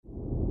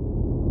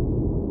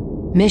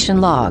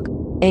Mission Log,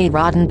 a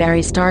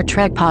Roddenberry Star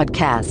Trek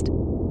podcast.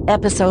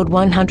 Episode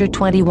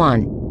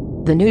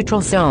 121, The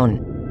Neutral Zone.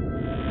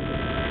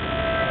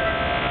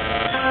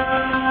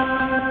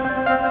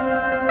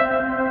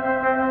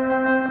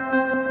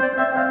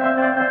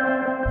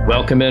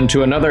 Welcome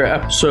into another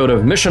episode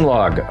of Mission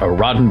Log, a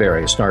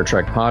Roddenberry Star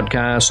Trek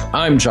podcast.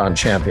 I'm John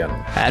Champion.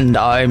 And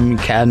I'm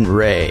Ken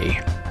Ray.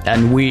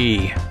 And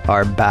we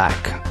are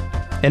back.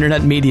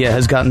 Internet media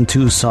has gotten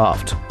too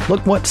soft.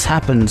 Look what's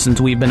happened since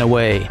we've been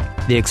away.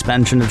 The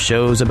expansion of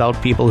shows about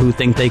people who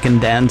think they can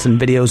dance and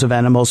videos of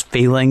animals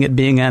failing at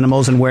being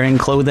animals and wearing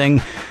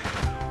clothing.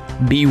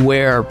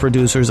 Beware,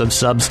 producers of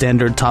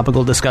substandard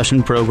topical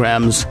discussion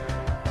programs.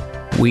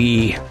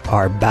 We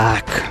are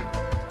back.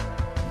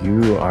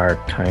 You are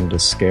kind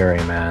of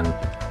scary, man.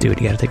 Dude,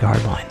 you gotta take a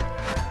hard line.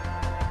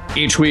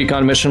 Each week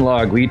on Mission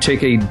Log, we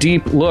take a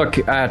deep look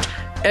at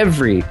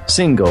every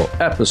single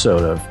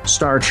episode of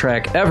Star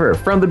Trek ever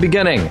from the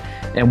beginning,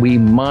 and we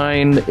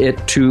mine it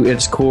to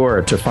its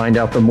core to find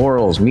out the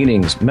morals,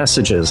 meanings,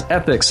 messages,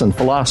 ethics, and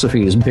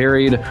philosophies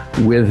buried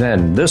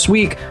within. This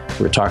week,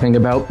 we're talking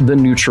about The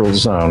Neutral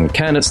Zone.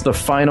 Ken, it's the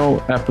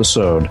final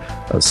episode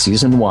of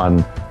Season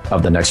 1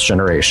 of The Next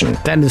Generation.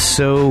 That is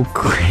so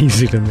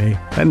crazy to me.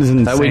 That is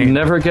insane. That we'd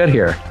never get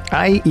here.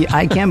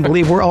 I can't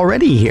believe we're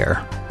already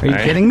here. Are you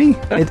kidding me?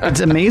 It's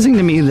amazing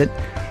to me that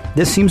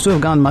this seems to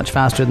have gone much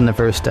faster than the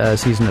first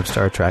season of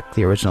Star Trek,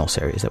 the original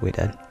series that we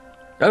did.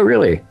 Oh,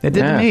 really? It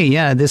did to me,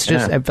 yeah.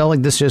 I felt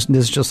like this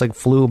just like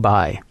flew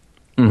by.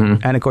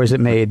 Mm-hmm. And of course it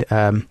made,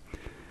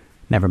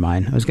 never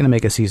mind. I was going to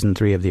make a season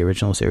 3 of the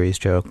original series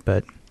joke,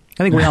 but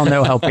I think we all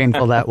know how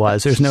painful that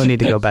was. There's no need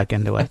to go back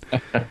into it.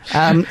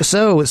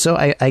 So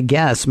I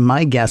guess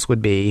my guess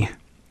would be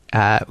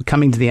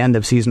coming to the end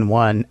of season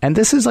 1, and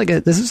this is like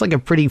a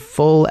pretty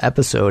full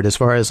episode as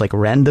far as like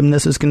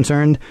randomness is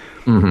concerned.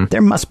 Mm-hmm.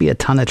 There must be a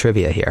ton of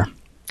trivia here.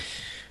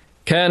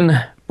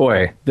 Ken,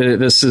 boy,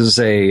 this is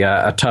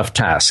a tough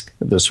task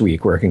this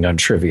week working on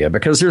trivia,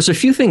 because there's a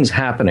few things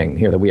happening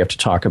here that we have to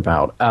talk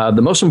about.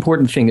 The most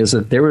important thing is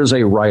that there was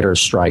a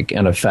writer's strike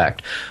in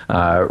effect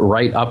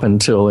right up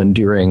until and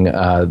during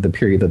the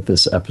period that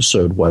this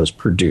episode was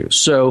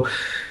produced. So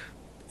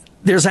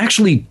there's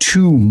actually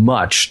too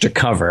much to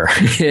cover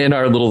in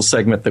our little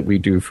segment that we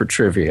do for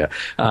trivia.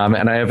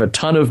 And I have a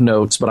ton of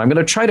notes, but I'm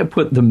going to try to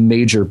put the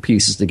major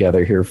pieces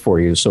together here for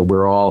you so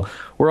we're all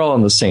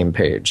on the same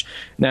page.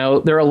 Now,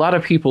 there are a lot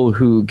of people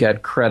who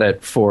get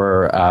credit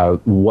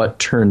for what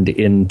turned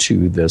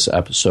into this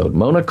episode.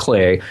 Mona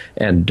Clay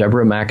and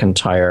Deborah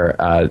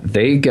McIntyre,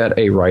 they get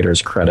a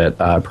writer's credit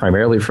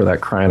primarily for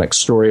that Cryonic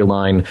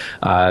storyline.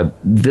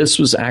 This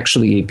was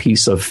actually a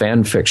piece of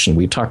fan fiction.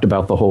 We talked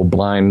about the whole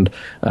blind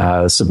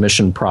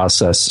submission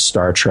process,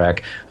 Star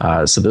Trek.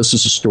 So this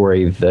is a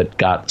story that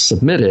got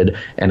submitted,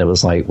 and it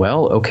was like,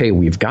 well, okay,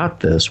 we've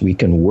got this. We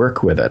can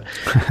work with it.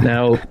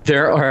 Now,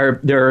 there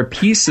are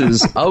pieces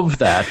of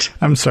that.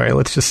 I'm sorry,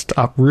 let's just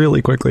stop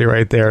really quickly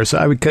right there.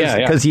 So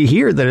because you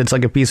hear that it's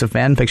like a piece of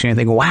fan fiction, you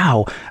think,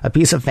 wow, a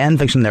piece of fan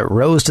fiction that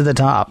rose to the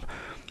top.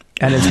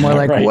 And it's more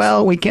like, right.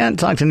 Well, we can't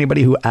talk to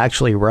anybody who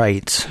actually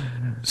writes.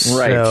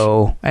 Right.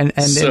 So,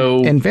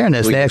 in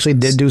fairness, they actually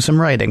did do some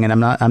writing,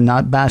 and I'm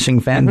not bashing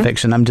fan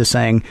fiction. I'm just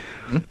saying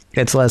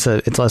it's less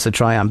a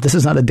triumph. This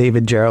is not a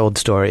David Gerrold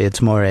story.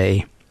 It's more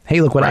a,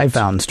 hey, look what I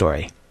found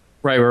story.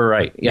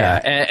 Right. Yeah.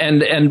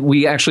 And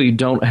we actually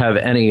don't have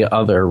any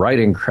other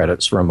writing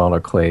credits for Mona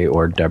Clay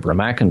or Deborah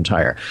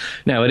McIntyre.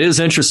 Now, it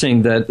is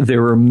interesting that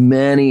there were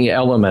many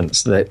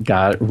elements that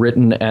got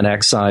written and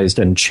excised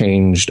and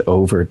changed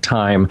over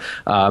time.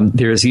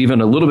 There's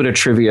even a little bit of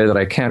trivia that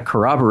I can't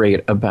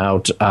corroborate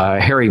about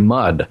Harry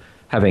Mudd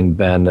having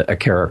been a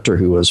character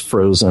who was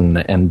frozen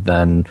and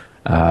then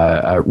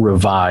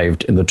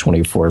revived in the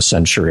 24th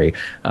century.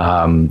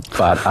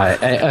 But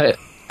I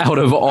out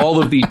of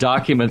all of the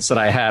documents that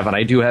I have, and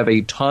I do have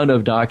a ton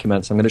of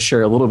documents, I'm going to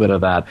share a little bit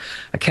of that.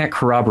 I can't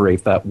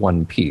corroborate that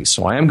one piece.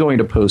 So I am going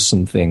to post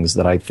some things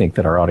that I think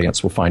that our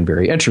audience will find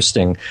very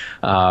interesting.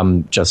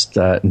 Just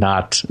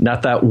not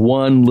that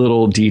one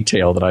little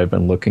detail that I've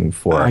been looking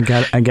for. I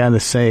got to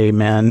say,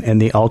 man, in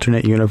the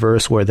alternate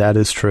universe where that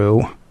is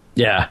true,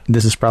 yeah,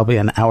 this is probably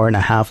an hour and a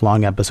half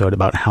long episode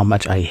about how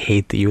much I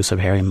hate the use of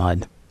Harry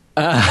Mudd.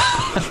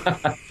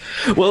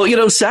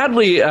 Well,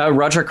 sadly,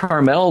 Roger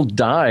Carmel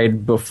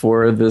died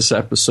before this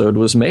episode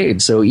was made.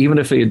 So even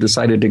if they had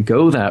decided to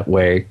go that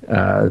way,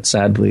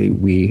 sadly,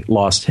 we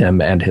lost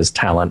him and his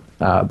talent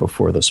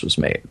before this was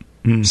made.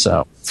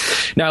 So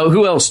now,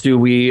 who else do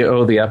we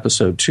owe the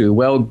episode to?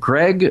 Well,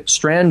 Greg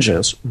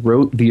Strangis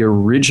wrote the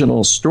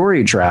original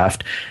story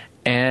draft,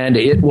 and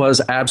it was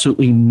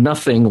absolutely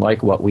nothing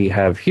like what we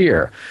have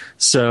here.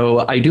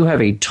 So I do have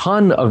a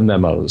ton of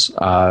memos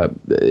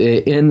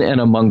in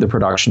and among the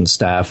production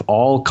staff,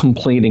 all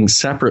complaining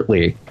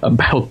separately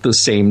about the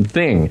same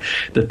thing,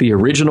 that the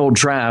original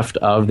draft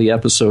of the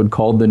episode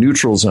called The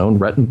Neutral Zone,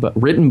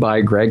 written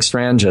by Greg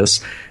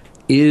Strangis,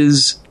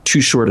 is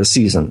too short a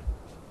season.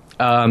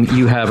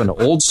 You have an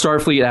old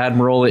Starfleet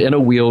admiral in a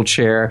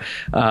wheelchair.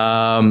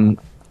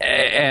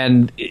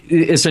 And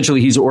essentially,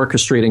 he's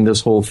orchestrating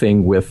this whole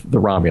thing with the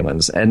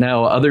Romulans. And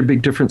now other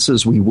big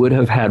differences, we would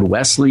have had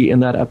Wesley in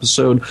that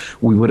episode.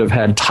 We would have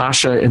had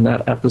Tasha in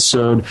that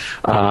episode.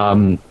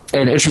 And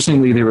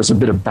interestingly, there was a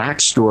bit of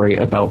backstory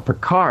about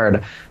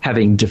Picard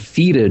having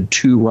defeated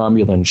 2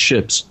 Romulan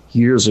ships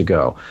years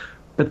ago.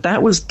 But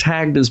that was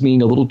tagged as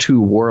being a little too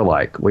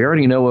warlike. We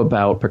already know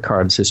about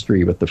Picard's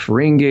history with the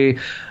Ferengi,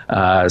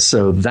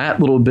 so that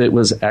little bit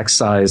was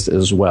excised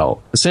as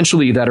well.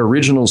 Essentially, that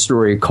original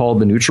story called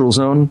The Neutral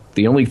Zone,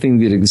 the only thing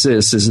that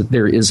exists is that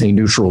there is a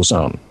neutral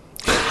zone.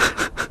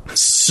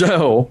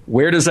 So,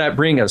 where does that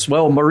bring us?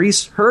 Well,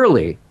 Maurice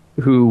Hurley,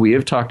 who we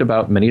have talked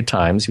about many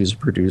times, he was a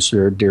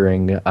producer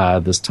during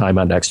this time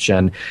on Next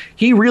Gen,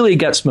 he really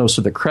gets most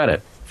of the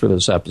credit for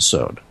this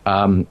episode.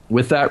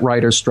 With that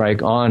writer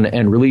strike on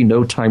and really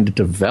no time to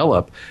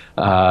develop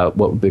what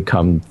would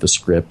become the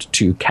script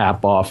to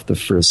cap off the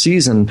first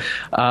season,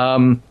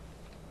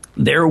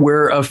 there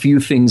were a few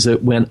things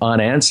that went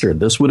unanswered.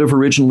 This would have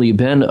originally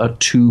been a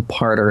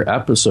 2-parter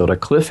episode, a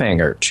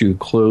cliffhanger to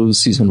close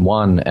season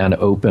 1 and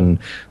open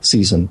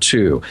season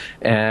 2.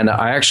 And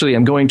I actually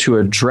am going to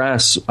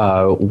address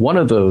one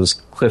of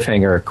those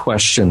cliffhanger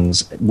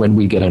questions when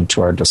we get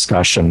into our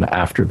discussion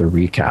after the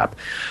recap.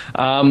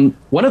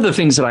 One of the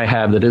things that I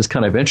have that is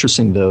kind of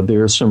interesting, though,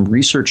 there are some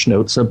research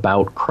notes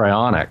about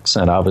cryonics,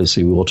 and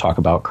obviously we will talk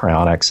about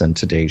cryonics in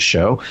today's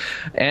show.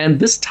 And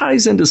this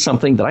ties into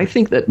something that I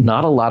think that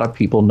not a lot of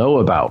people know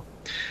about.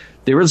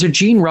 There was a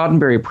Gene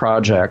Roddenberry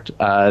project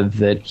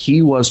that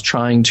he was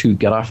trying to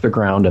get off the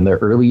ground in the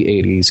early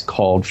 80s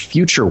called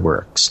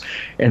FutureWorks.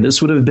 And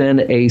this would have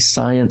been a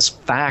science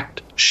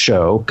fact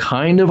show,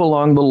 kind of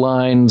along the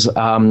lines,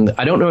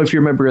 I don't know if you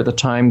remember at the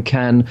time,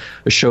 Ken,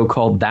 a show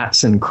called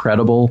That's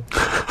Incredible,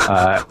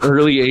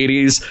 early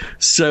 80s.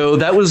 So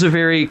that was a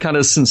very kind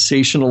of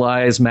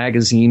sensationalized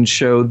magazine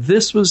show.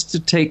 This was to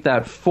take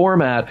that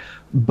format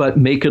but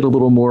make it a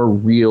little more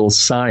real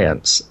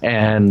science.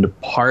 And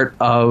part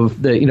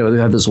of the, they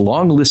have this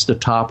long list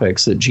of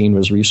topics that Gene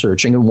was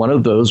researching, and one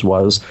of those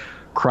was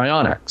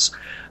cryonics.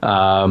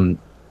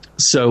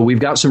 So we've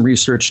got some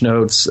research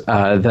notes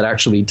that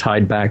actually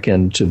tied back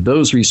into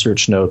those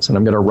research notes, and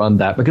I'm going to run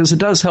that because it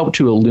does help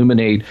to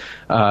illuminate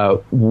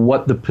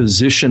what the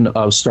position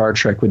of Star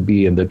Trek would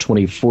be in the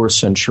 24th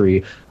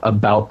century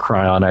about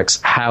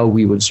cryonics, how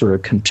we would sort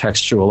of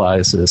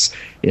contextualize this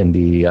in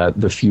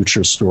the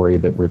future story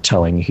that we're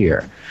telling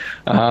here.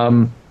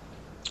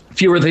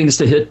 Fewer things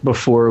to hit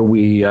before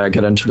we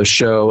get into the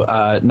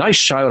show. Nice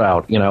shout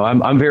out.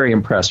 I'm very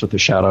impressed with the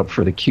shout out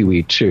for the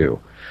QE2.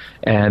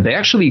 And they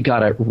actually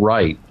got it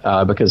right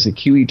because the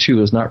QE2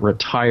 was not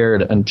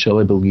retired until,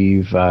 I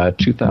believe,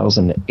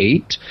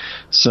 2008.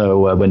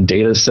 So when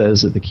Data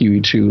says that the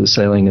QE2 was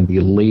sailing in the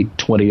late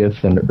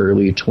 20th and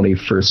early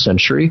 21st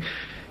century,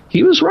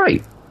 he was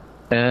right.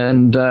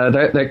 And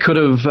that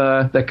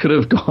could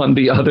have gone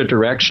the other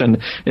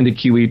direction, and the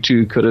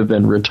QE2 could have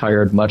been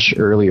retired much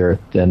earlier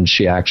than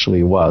she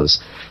actually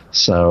was.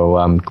 So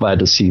I'm glad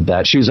to see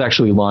that. She was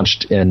actually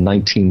launched in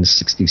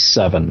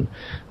 1967,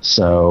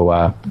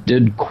 so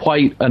did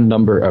quite a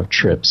number of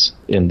trips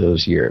in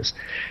those years.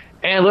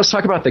 And let's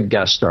talk about the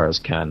guest stars,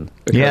 Ken,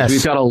 because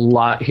we've got a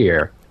lot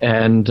here,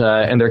 and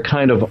they're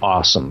kind of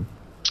awesome.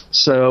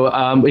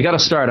 So we got to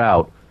start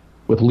out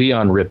with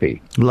Leon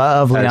Rippey.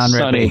 Love Leon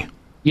Rippey.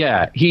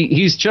 Yeah,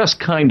 he's just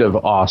kind of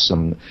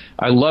awesome.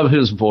 I love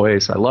his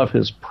voice. I love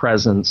his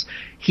presence.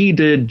 He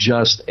did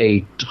just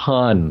a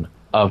ton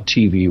of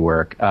TV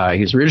work.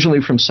 He's originally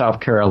from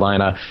South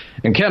Carolina.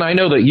 And Ken, I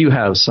know that you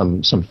have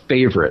some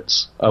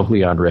favorites of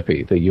Leon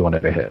Rippey that you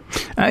wanted to hit.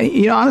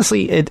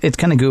 Honestly, it's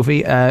kind of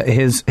goofy.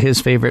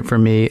 His favorite for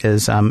me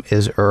is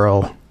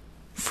Earl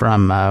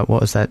from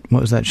what was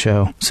that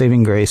show?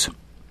 Saving Grace.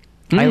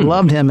 I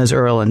loved him as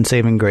Earl in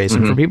Saving Grace.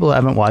 And for people who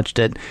haven't watched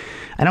it,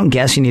 I don't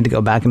guess you need to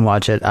go back and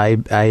watch it.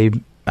 I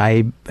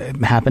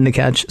happened to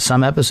catch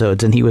some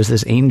episodes, and he was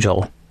this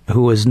angel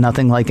who was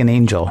nothing like an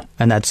angel.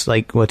 And that's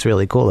like what's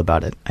really cool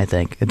about it, I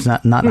think. It's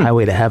not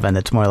Highway to Heaven.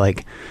 It's more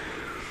like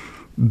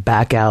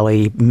back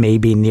alley,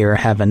 maybe near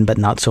heaven, but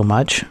not so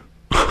much.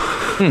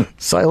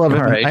 So I love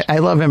him. Right. I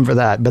love him for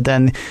that. But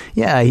then,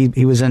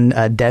 he was in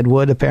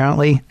Deadwood,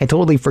 apparently. I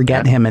totally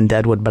forget him in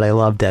Deadwood, but I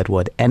love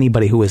Deadwood.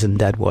 Anybody who was in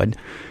Deadwood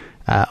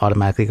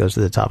automatically goes to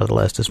the top of the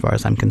list as far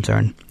as I'm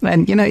concerned.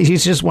 And,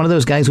 he's just one of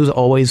those guys who's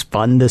always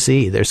fun to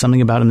see. There's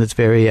something about him that's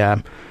very,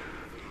 I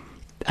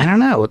don't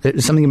know,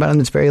 there's something about him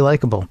that's very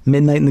likable.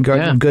 Midnight in the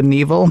Garden of Good and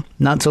Evil,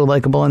 not so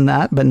likable in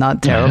that, but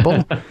not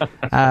terrible.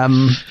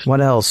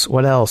 What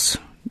else?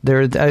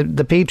 There's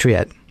The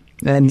Patriot.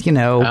 And,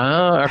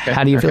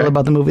 how do you feel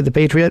about the movie The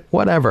Patriot?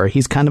 Whatever.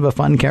 He's kind of a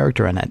fun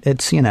character in it.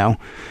 It's,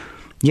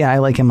 I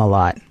like him a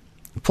lot.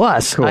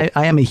 Plus, cool.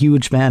 I am a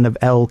huge fan of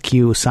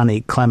L.Q. Sonny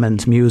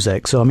Clemens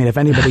music. So, if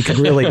anybody could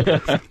really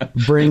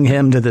bring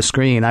him to the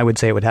screen, I would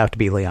say it would have to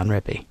be Leon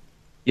Rippey.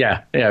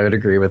 Yeah, I would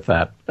agree with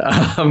that.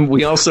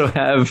 We also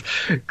have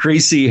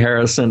Gracie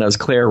Harrison as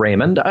Claire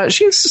Raymond.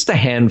 She has just a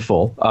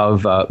handful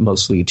of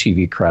mostly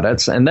TV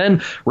credits. And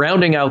then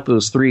rounding out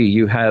those three,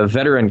 you have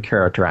veteran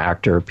character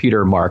actor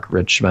Peter Mark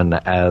Richmond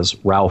as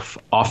Ralph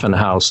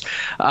Offenhouse.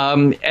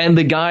 And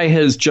the guy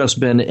has just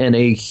been in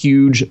a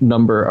huge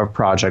number of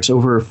projects,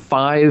 over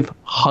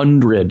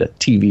 500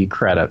 TV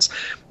credits,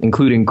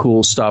 including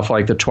cool stuff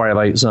like The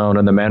Twilight Zone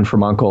and The Man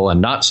from U.N.C.L.E.,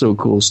 and not so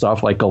cool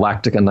stuff like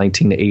Galactica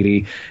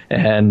 1980,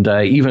 and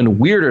even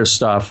weirder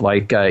stuff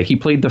like he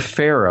played the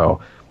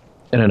Pharaoh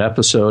in an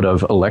episode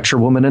of Electra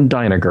Woman and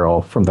Dyna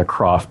Girl from the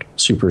Croft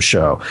Super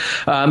Show.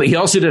 He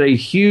also did a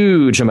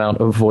huge amount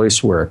of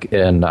voice work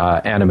in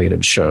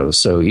animated shows.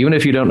 So even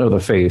if you don't know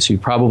the face, you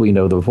probably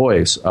know the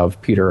voice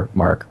of Peter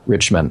Mark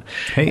Richmond.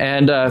 Hey,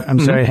 and I'm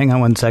sorry, hang on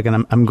one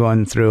second. I'm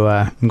going through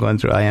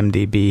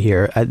IMDb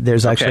here.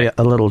 There's actually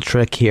a little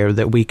trick here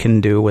that we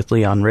can do with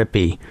Leon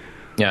Rippey.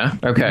 Yeah.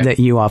 Okay. That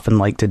you often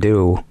like to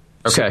do.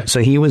 Okay. So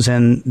he was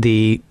in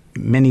the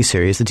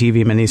miniseries, the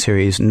TV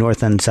miniseries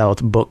North and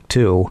South Book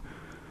 2.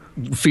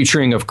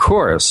 Featuring, of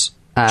course,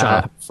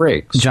 Jonathan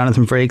Frakes.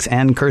 Jonathan Frakes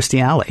and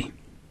Kirstie Alley.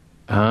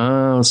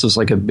 This is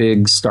like a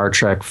big Star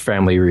Trek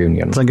family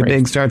reunion. It's like a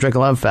big Star Trek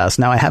love fest.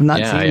 Now, I have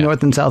not seen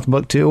North and South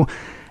Book 2.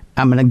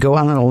 I'm going to go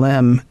out on a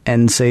limb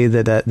and say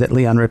that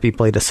Leon Rippey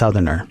played a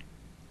Southerner.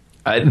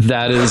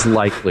 That is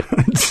likely.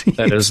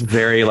 That is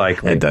very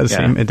likely. It does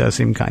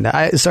seem kind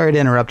of. Sorry to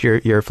interrupt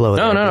your flow.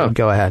 No.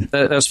 Go ahead.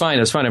 That's fine.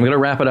 I'm going to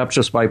wrap it up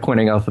just by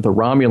pointing out that the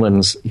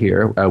Romulans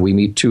here, we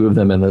meet two of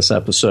them in this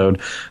episode.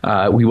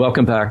 We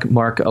welcome back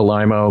Mark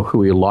Alaimo, who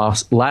we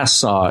last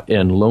saw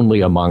in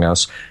Lonely Among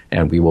Us,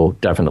 and we will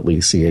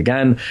definitely see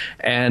again.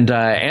 And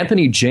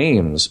Anthony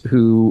James,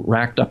 who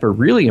racked up a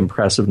really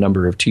impressive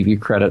number of TV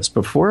credits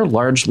before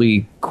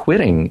largely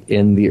quitting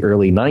in the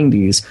early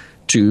 90s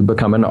to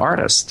become an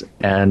artist.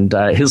 And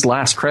his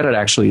last credit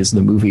actually is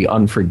the movie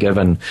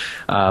Unforgiven.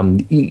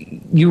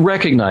 You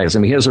recognize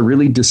him. He has a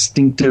really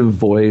distinctive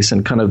voice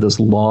and kind of this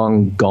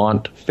long,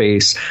 gaunt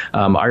face.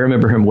 I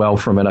remember him well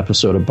from an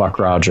episode of Buck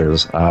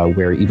Rogers,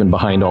 where even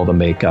behind all the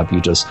makeup,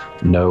 you just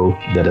know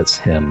that it's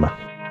him.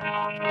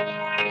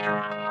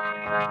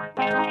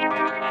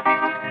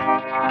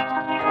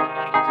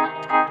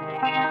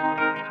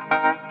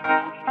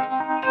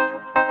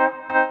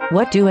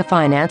 What do a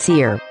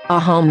financier, a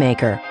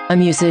homemaker, a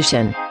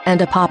musician,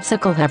 and a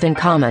popsicle have in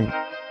common?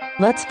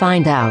 Let's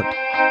find out.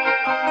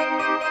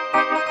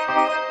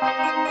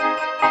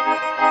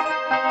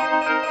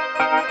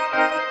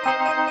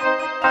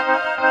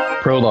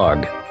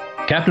 Prologue.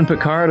 Captain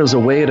Picard is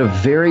away at a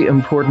very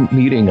important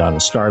meeting on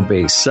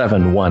Starbase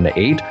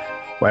 718.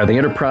 While the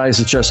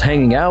Enterprise is just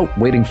hanging out,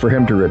 waiting for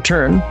him to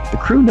return, the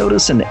crew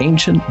notice an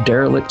ancient,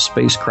 derelict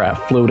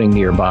spacecraft floating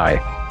nearby.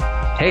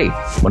 Hey,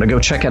 want to go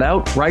check it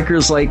out?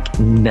 Riker's like,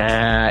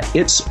 nah,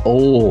 it's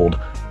old.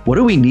 What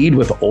do we need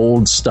with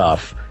old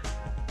stuff?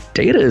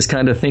 Data is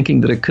kind of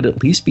thinking that it could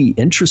at least be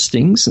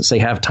interesting since they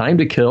have time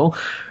to kill.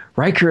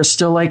 Riker is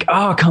still like,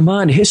 oh, come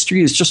on,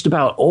 history is just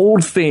about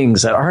old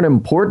things that aren't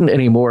important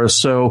anymore,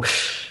 so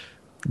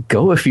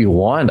go if you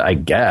want, I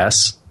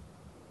guess.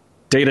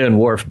 Data and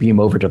Worf beam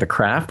over to the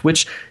craft,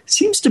 which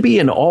seems to be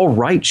in all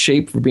right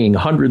shape for being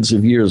hundreds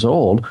of years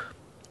old.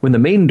 When the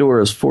main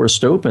door is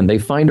forced open, they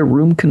find a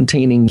room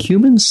containing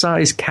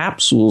human-sized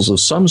capsules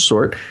of some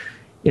sort.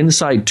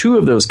 Inside 2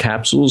 of those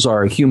capsules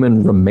are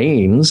human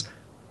remains,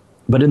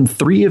 but in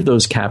 3 of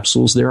those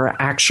capsules, there are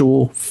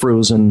actual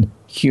frozen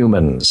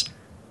humans.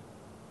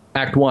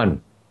 Act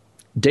 1.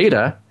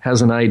 Data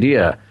has an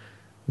idea.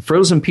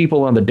 Frozen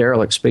people on the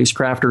derelict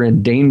spacecraft are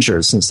in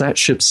danger since that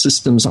ship's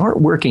systems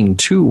aren't working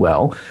too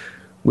well.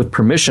 With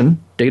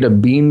permission, Data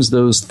beams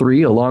those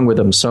 3 along with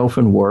himself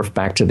and Worf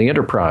back to the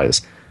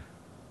Enterprise.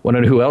 Want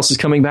to know who else is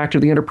coming back to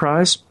the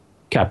Enterprise?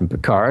 Captain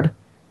Picard.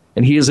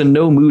 And he is in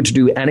no mood to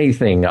do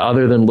anything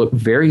other than look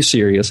very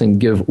serious and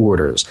give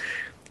orders.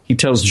 He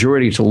tells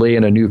Geordi to lay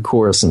in a new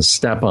course and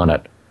step on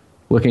it.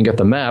 Looking at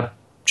the map,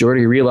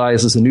 Geordi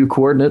realizes the new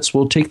coordinates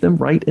will take them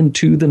right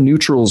into the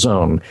neutral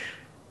zone.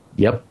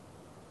 Yep.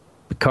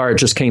 Picard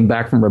just came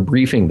back from a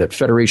briefing that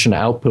Federation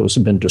outposts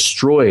have been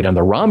destroyed, and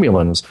the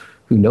Romulans,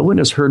 who no one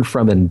has heard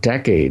from in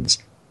decades,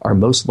 are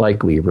most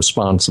likely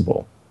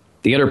responsible.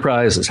 The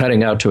Enterprise is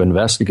heading out to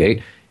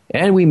investigate,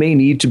 and we may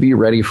need to be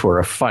ready for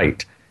a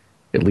fight.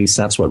 At least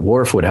that's what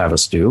Worf would have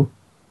us do.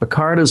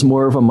 Picard is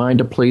more of a mind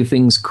to play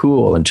things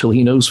cool until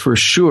he knows for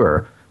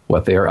sure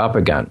what they are up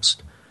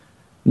against.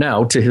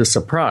 Now, to his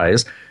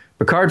surprise,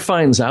 Picard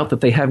finds out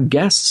that they have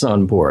guests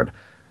on board.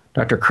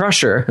 Dr.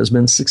 Crusher has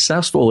been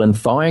successful in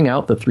thawing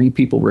out the 3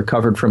 people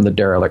recovered from the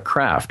derelict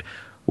craft.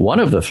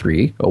 One of the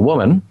 3, a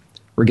woman,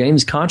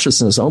 regains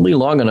consciousness only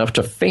long enough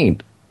to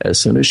faint as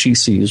soon as she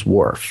sees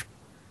Worf.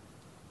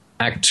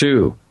 Act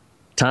 2.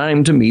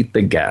 Time to meet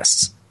the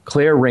guests.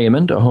 Claire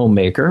Raymond, a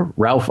homemaker,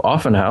 Ralph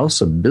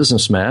Offenhouse, a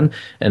businessman,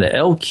 and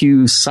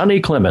L.Q. Sonny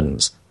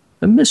Clemens,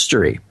 a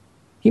mystery.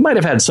 He might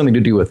have had something to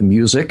do with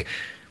music.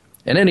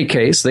 In any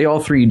case, they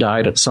all 3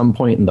 died at some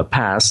point in the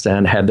past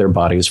and had their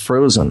bodies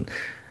frozen.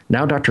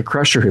 Now Dr.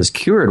 Crusher has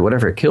cured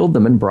whatever killed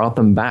them and brought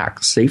them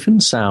back, safe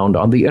and sound,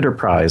 on the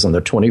Enterprise in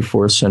the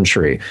 24th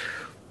century.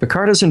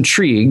 Picard is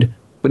intrigued,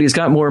 but he's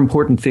got more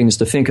important things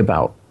to think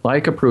about,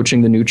 like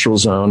approaching the neutral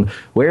zone,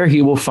 where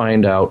he will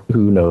find out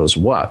who knows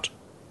what.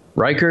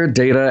 Riker,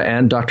 Data,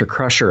 and Dr.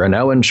 Crusher are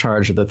now in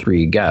charge of the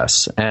three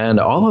guests, and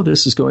all of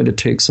this is going to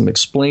take some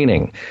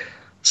explaining.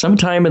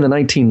 Sometime in the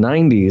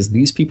 1990s,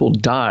 these people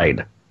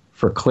died.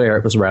 For Claire,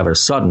 it was rather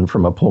sudden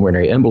from a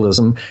pulmonary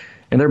embolism,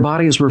 and their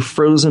bodies were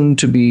frozen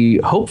to be,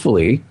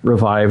 hopefully,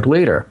 revived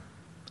later.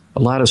 A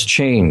lot has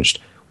changed.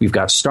 We've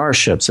got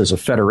starships as a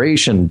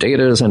federation.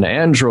 Data is an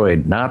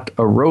android, not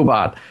a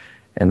robot.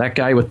 And that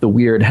guy with the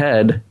weird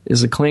head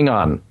is a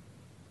Klingon.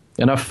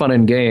 Enough fun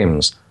and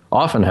games.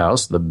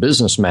 Offenhouse, the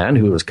businessman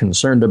who is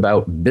concerned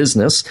about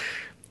business,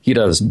 he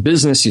does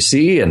business, you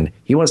see, and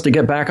he wants to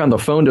get back on the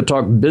phone to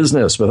talk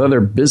business with other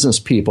business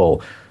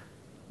people.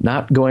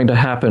 Not going to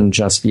happen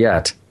just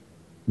yet.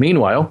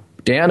 Meanwhile,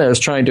 Deanna is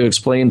trying to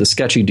explain the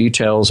sketchy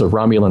details of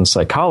Romulan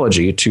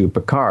psychology to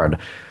Picard.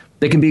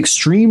 They can be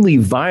extremely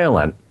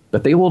violent,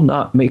 but they will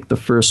not make the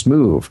first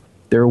move.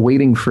 They're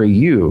waiting for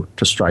you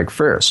to strike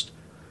first.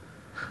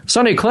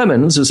 Sonny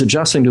Clemens is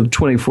adjusting to the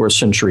 24th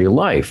century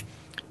life.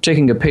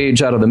 Taking a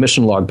page out of the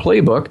mission log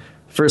playbook,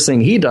 first thing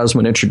he does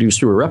when introduced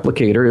to a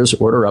replicator is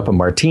order up a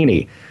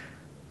martini.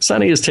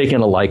 Sonny is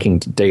taking a liking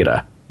to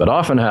Data, but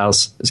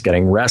Offenhouse is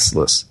getting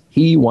restless.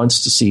 He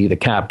wants to see the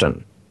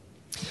captain.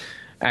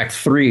 Act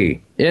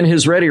 3. In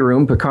his ready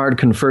room, Picard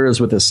confers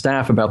with his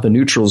staff about the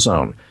neutral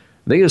zone.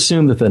 They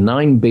assume that the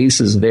 9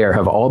 bases there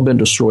have all been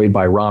destroyed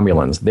by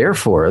Romulans.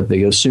 Therefore,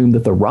 they assume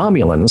that the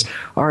Romulans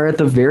are at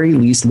the very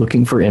least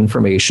looking for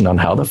information on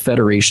how the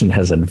Federation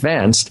has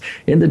advanced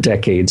in the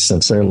decades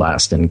since their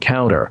last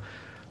encounter.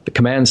 The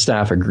command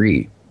staff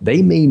agree.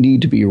 They may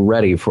need to be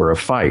ready for a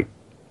fight.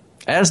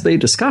 As they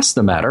discuss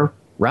the matter,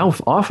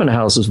 Ralph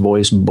Offenhouse's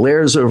voice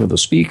blares over the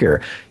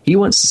speaker. He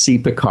wants to see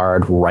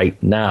Picard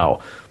right now.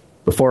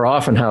 Before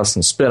Offenhouse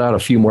can spit out a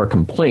few more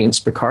complaints,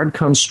 Picard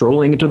comes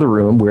strolling into the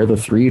room where the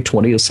 3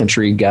 20th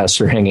century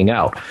guests are hanging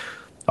out.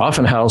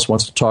 Offenhouse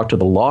wants to talk to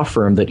the law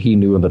firm that he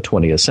knew in the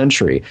 20th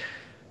century.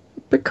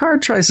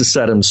 Picard tries to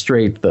set him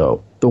straight,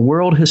 though. The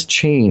world has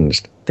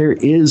changed. There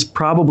is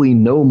probably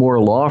no more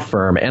law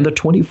firm, and the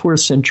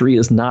 24th century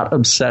is not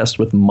obsessed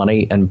with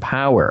money and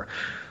power.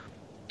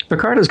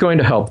 Picard is going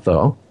to help,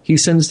 though. He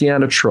sends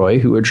Deanna Troi,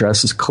 who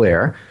addresses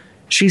Claire.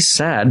 She's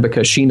sad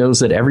because she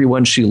knows that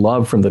everyone she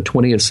loved from the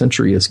 20th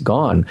century is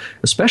gone,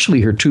 especially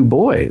her 2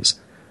 boys.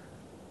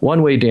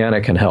 One way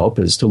Deanna can help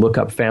is to look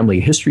up family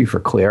history for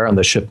Claire on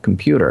the ship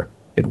computer.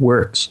 It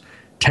works.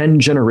 10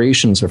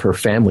 generations of her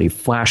family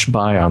flash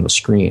by on the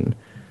screen.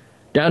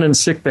 Down in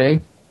sickbay,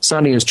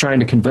 Sonny is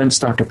trying to convince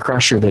Dr.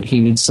 Crusher that he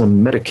needs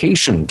some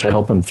medication to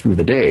help him through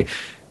the day.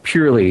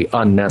 Purely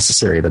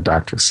unnecessary, the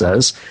doctor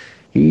says.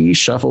 He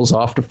shuffles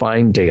off to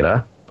find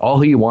Data. All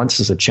he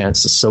wants is a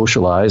chance to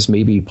socialize,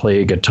 maybe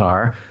play a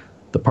guitar.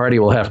 The party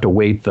will have to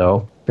wait,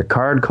 though.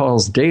 Picard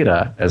calls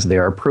Data as they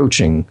are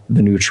approaching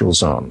the neutral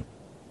zone.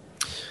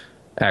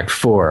 Act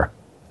 4.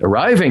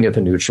 Arriving at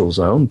the neutral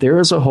zone, there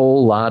is a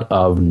whole lot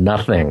of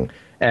nothing,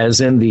 as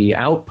in the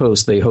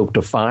outpost they hope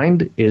to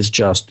find is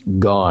just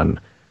gone.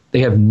 They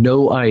have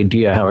no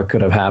idea how it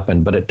could have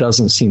happened, but it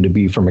doesn't seem to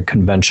be from a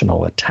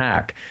conventional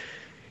attack.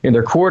 In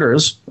their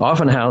quarters,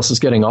 Offenhouse is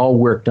getting all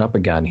worked up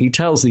again. He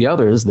tells the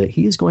others that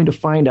he's going to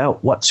find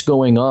out what's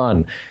going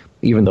on,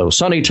 even though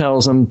Sonny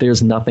tells him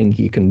there's nothing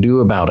he can do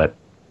about it.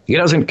 He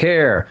doesn't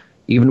care.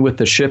 Even with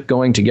the ship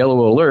going to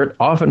yellow alert,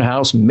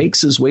 Offenhouse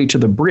makes his way to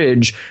the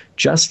bridge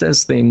just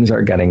as things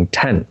are getting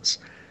tense.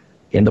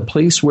 In the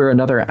place where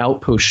another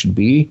outpost should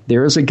be,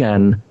 there is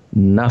again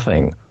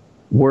nothing.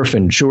 Worf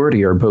and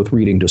Geordi are both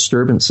reading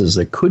disturbances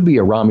that could be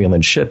a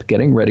Romulan ship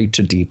getting ready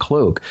to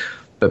decloak.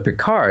 But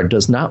Picard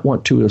does not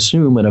want to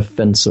assume an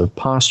offensive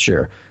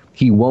posture.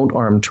 He won't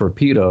arm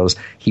torpedoes.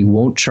 He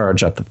won't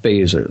charge at the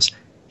phasers.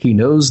 He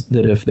knows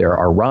that if there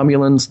are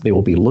Romulans, they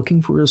will be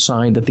looking for a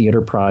sign that the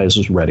Enterprise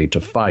is ready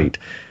to fight.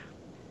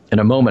 In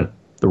a moment,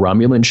 the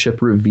Romulan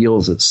ship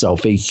reveals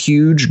itself, a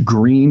huge,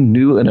 green,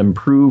 new and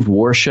improved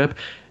warship,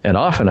 and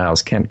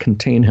Offenhouse can't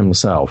contain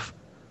himself.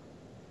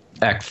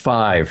 Act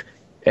 5.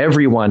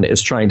 Everyone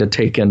is trying to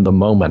take in the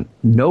moment.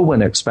 No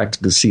one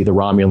expected to see the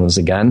Romulans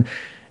again,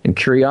 and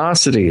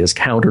curiosity is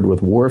countered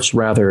with Worf's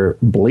rather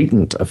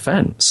blatant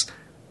offense.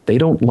 They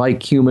don't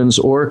like humans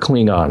or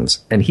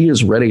Klingons, and he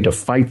is ready to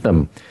fight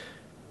them.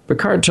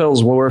 Picard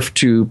tells Worf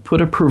to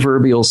put a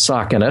proverbial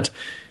sock in it.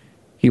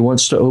 He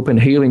wants to open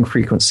hailing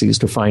frequencies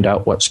to find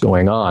out what's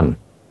going on.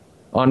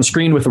 On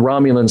screen with the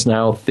Romulans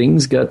now,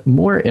 things get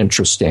more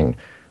interesting.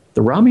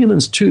 The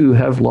Romulans, too,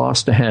 have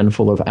lost a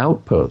handful of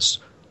outposts.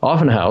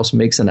 Offenhouse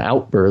makes an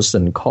outburst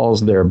and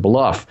calls their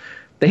bluff.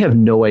 They have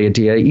no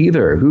idea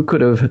either who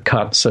could have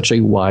cut such a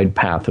wide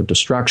path of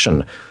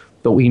destruction.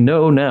 But we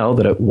know now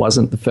that it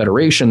wasn't the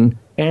Federation,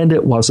 and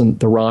it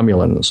wasn't the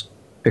Romulans.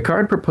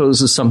 Picard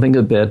proposes something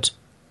a bit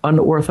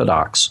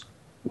unorthodox.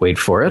 Wait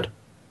for it.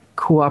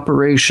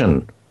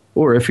 Cooperation.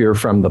 Or if you're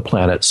from the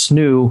planet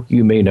Snoo,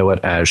 you may know it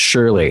as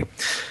Shirley.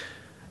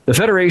 The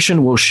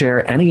Federation will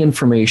share any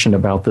information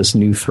about this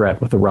new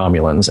threat with the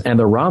Romulans, and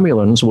the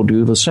Romulans will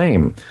do the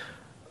same.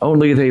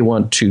 Only they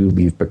want to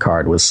leave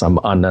Picard with some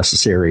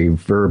unnecessary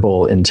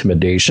verbal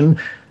intimidation,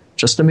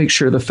 just to make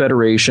sure the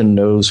Federation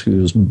knows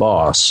who's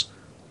boss.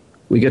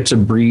 We get to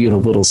breathe a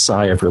little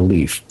sigh of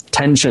relief.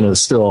 Tension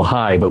is still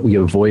high, but we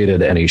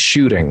avoided any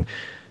shooting.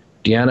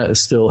 Deanna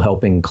is still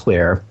helping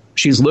Claire.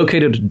 She's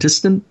located a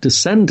distant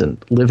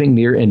descendant living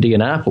near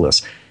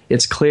Indianapolis.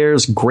 It's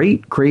Claire's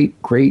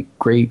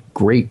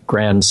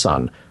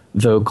great-great-great-great-great-grandson,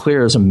 though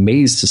Claire is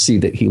amazed to see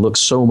that he looks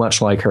so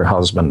much like her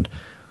husband.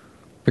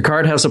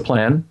 Picard has a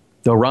plan.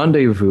 They'll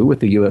rendezvous with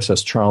the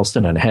USS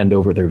Charleston and hand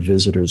over their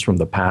visitors from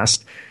the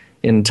past.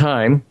 In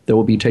time, they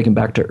will be taken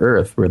back to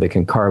Earth, where they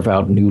can carve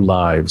out new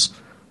lives.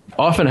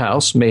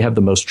 Offenhouse may have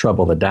the most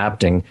trouble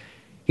adapting.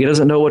 He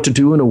doesn't know what to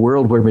do in a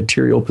world where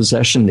material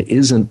possession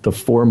isn't the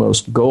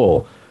foremost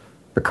goal.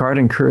 Picard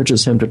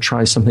encourages him to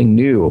try something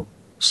new.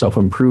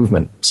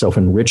 Self-improvement,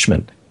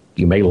 self-enrichment.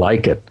 You may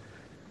like it.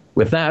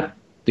 With that,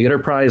 the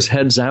Enterprise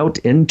heads out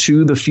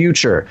into the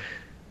future.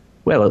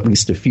 Well, at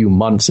least a few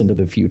months into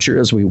the future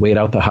as we wait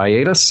out the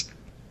hiatus.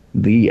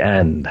 The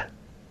end.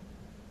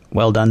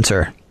 Well done,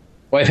 sir.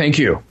 Why, thank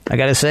you. I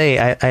gotta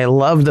say, I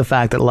love the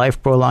fact that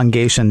life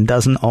prolongation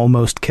doesn't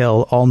almost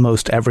kill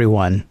almost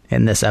everyone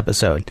in this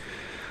episode.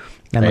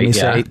 And let me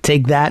say,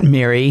 take that,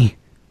 Miri.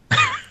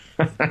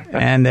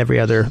 And every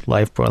other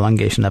life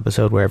prolongation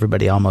episode where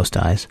everybody almost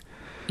dies.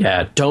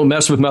 Yeah, don't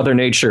mess with Mother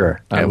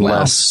Nature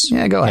unless...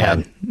 Well, yeah, go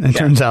ahead. It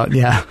turns out,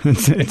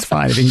 it's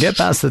fine. If you can get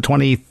past the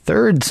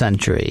 23rd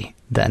century,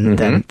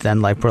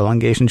 then life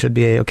prolongation should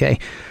be okay.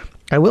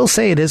 I will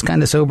say it is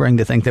kind of sobering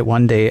to think that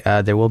one day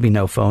there will be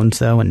no phones,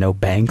 though, and no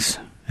banks,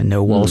 and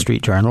no Wall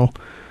Street Journal.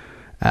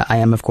 I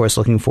am, of course,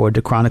 looking forward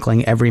to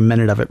chronicling every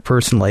minute of it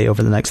personally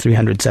over the next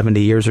 370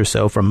 years or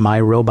so from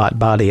my robot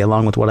body,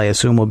 along with what I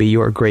assume will be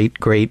your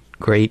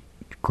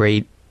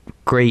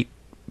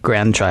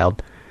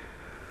great-great-great-great-grandchild.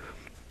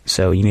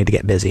 So you need to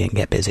get busy and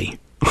get busy.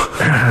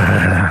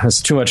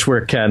 That's too much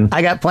work, Ken.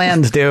 I got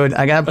plans, dude.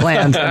 I got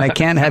plans, and I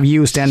can't have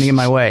you standing in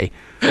my way.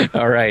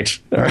 All right.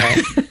 All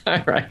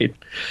right.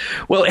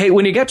 Well, hey,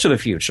 when you get to the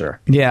future...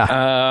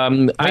 Yeah.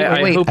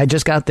 Wait. I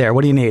just got there.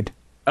 What do you need?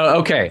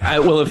 Okay.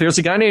 Well, if there's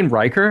a guy named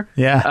Riker,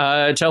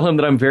 tell him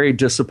that I'm very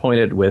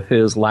disappointed with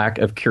his lack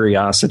of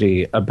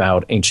curiosity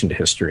about ancient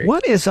history.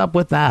 What is up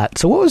with that?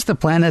 So what was the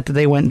planet that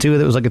they went to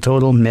that was like a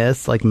total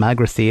myth, like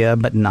Magrathea,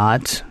 but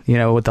not,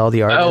 with all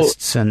the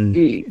artists and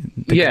the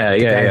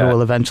guy who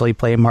will eventually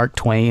play Mark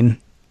Twain?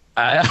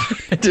 Altair,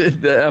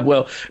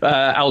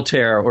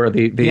 or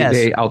the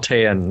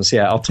Alteans.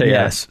 Yeah, Altea.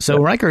 Yes. So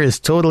Riker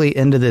is totally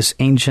into this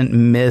ancient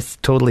myth,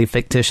 totally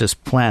fictitious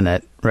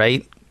planet,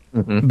 right?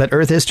 Mm-hmm. But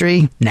Earth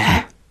history,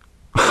 nah.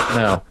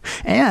 No.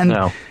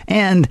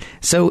 And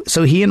so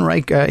he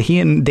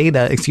and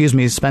Data,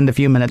 spend a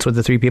few minutes with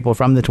the three people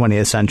from the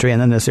 20th century,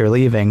 and then as they're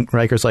leaving,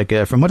 Riker's like,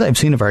 from what I've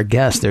seen of our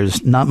guests,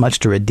 there's not much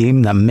to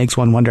redeem them. Makes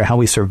one wonder how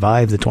we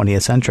survived the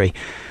 20th century.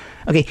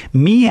 Okay,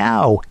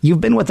 meow. You've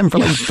been with them for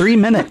like 3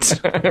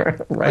 minutes.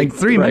 Right,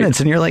 3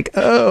 minutes, and you're like,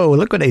 oh,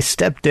 look what I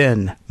stepped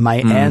in. My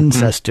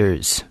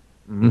ancestors.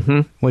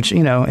 Mm-hmm. Which,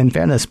 in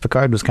fairness,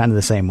 Picard was kind of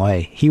the same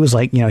way. He was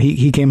like,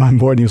 he came on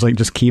board and he was like,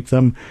 just keep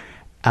them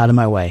out of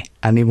my way.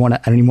 I don't even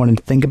want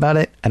to think about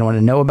it. I don't want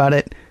to know about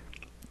it.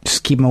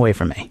 Just keep them away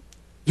from me.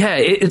 Yeah,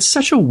 it's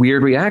such a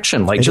weird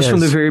reaction. Like, just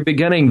from the very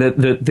beginning,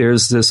 that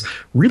there's this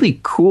really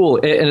cool,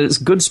 and it's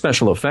good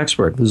special effects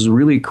work. This is a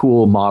really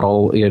cool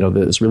model,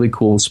 this really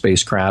cool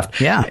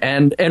spacecraft. Yeah.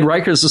 And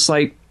Riker's just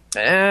like,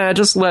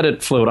 just let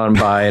it float on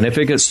by, and if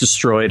it gets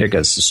destroyed, it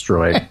gets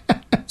destroyed.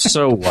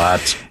 So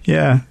what?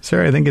 Yeah,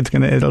 sir, I think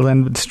it'll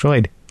end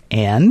destroyed.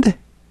 And?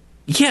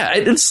 Yeah,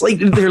 it's like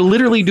they're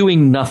literally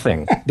doing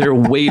nothing. They're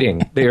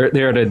waiting.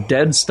 They're at a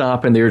dead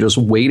stop, and they're just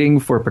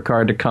waiting for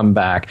Picard to come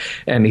back.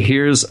 And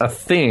here's a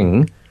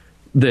thing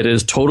that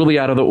is totally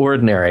out of the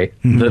ordinary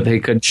that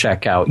they could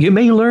check out. You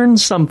may learn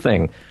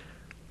something.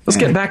 Let's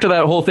get back to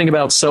that whole thing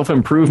about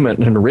self-improvement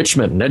and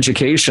enrichment and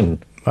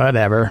education.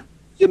 Whatever.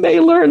 You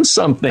may learn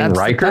something, That's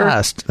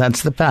Riker.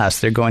 That's the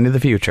past. They're going to the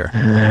future.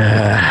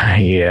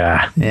 Yeah.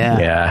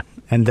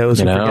 And those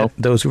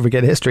who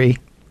forget history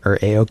are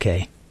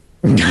A-OK.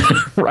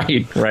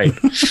 Right.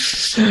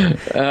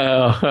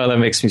 Oh, that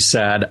makes me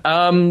sad.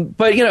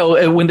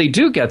 But, when they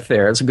do get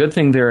there, it's a good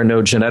thing there are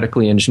no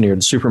genetically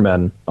engineered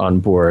supermen on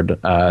board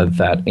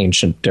that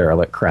ancient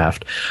derelict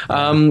craft.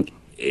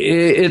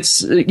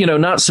 It's,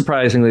 not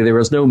surprisingly, there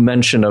was no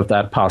mention of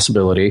that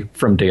possibility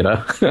from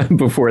Data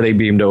before they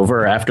beamed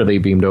over or after they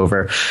beamed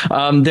over.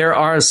 There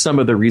are some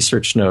of the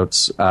research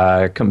notes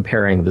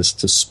comparing this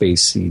to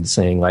Space Seed,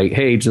 saying like,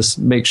 hey, just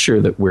make sure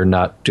that we're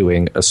not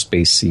doing a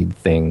Space Seed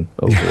thing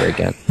over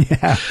again.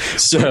 Yeah.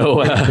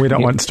 So we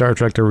don't want Star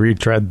Trek to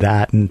retread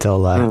that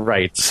until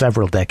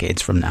several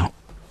decades from now.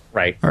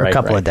 Right. Or a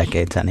couple of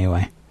decades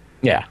anyway.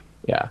 Yeah.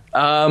 Yeah.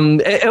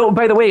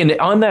 By the way, and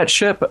on that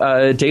ship,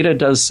 Data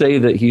does say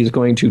that he's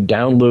going to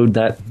download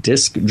that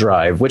disk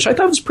drive, which I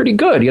thought was pretty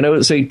good.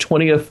 It's a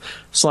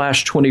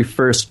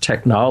 20th/21st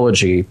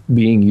technology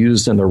being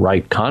used in the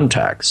right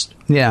context.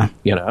 Yeah.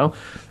 I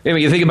mean,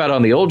 you think about it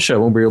on the old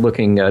show when we were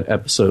looking at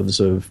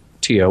episodes of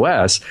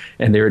TOS,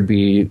 and there would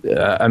be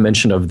a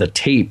mention of the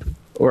tape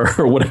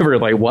or whatever.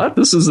 Like, what?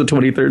 This is the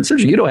 23rd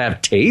century. You don't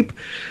have tape.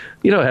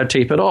 You don't have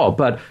tape at all.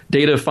 But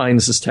Data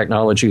finds this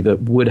technology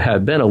that would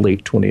have been a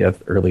late 20th,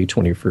 early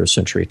 21st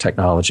century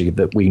technology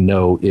that we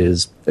know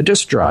is a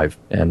disk drive.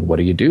 And what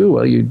do?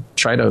 Well, you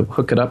try to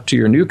hook it up to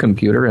your new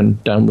computer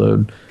and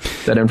download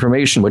that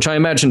information, which I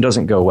imagine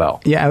doesn't go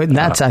well. Yeah, I mean,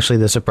 that's actually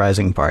the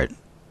surprising part.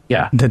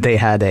 Yeah. That they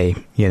had a,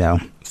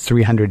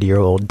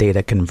 300-year-old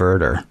data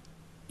converter.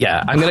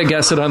 Yeah, I'm going to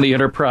guess it on the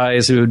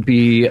Enterprise. It would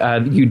be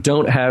you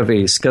don't have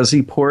a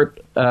SCSI port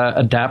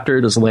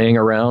adapter just laying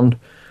around.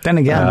 Then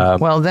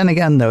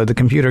again, though, the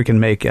computer can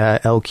make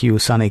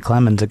LQ Sonny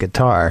Clemens a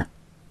guitar.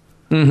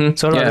 Mm-hmm.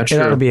 So it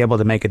ought to be able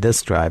to make a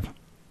disk drive.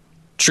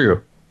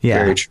 True. Yeah.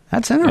 Very true.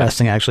 That's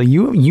interesting, actually.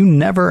 You're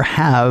never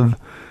out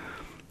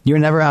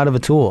of a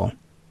tool.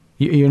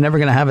 You're never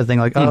going to have a thing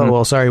like, oh,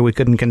 well, sorry, we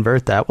couldn't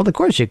convert that. Well, of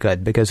course you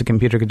could, because a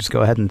computer could just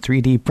go ahead and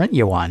 3D print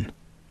you one.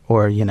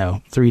 Or,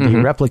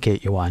 3D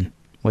replicate you one.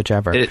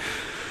 Whichever.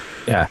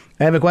 Yeah.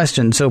 I have a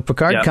question. So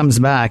Picard comes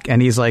back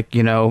and he's like,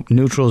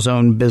 neutral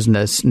zone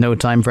business, no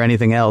time for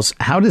anything else.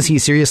 How does he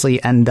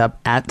seriously end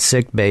up at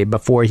sickbay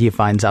before he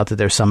finds out that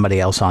there's somebody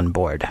else on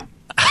board?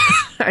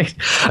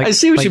 I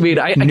see what you mean.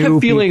 I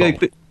kept feeling I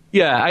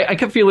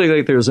kept feeling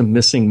like there was a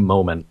missing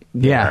moment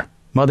there. Yeah.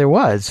 Well, there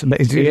was. But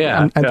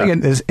I'm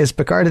thinking, is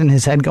Picard in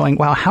his head going,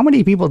 wow, how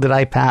many people did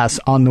I pass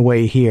on the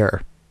way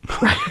here?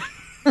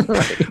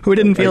 Who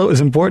didn't feel it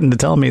was important to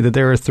tell me that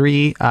there are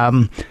 3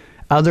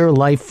 other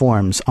life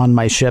forms on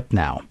my ship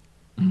now?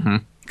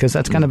 Because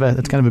that's kind of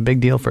a big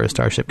deal for a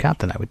starship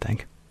captain, I would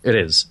think. It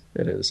is.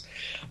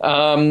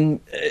 An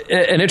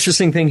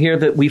interesting thing here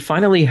that we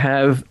finally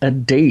have a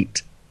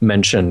date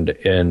mentioned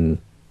in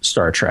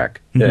Star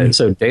Trek.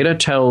 So Data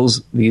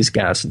tells these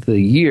guys that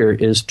the year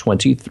is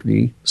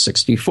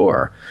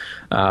 2364.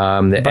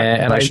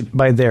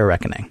 By their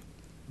reckoning.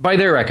 By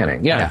their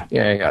reckoning,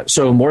 yeah.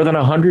 So more than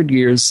 100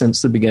 years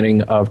since the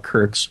beginning of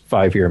Kirk's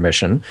 5-year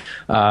mission.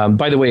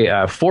 By the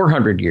way,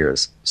 400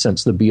 years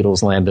since the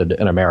Beatles landed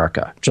in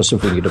America, just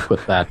if we need to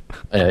put that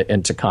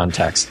into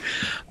context.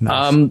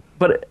 Nice.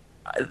 But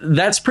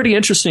that's pretty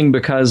interesting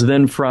because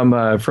then from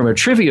a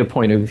trivia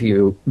point of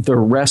view, the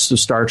rest of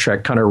Star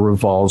Trek kind of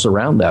revolves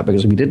around that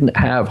because we didn't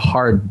have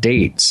hard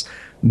dates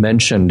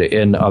mentioned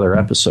in other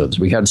episodes.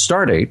 We had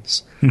star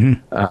dates,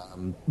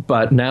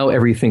 but now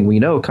everything we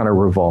know kind of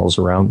revolves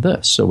around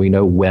this. So we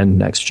know when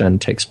Next Gen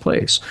takes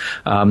place.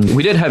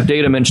 We did have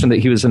Data mention that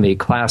he was in the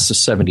class of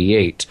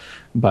 78,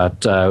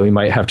 but we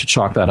might have to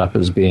chalk that up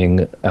as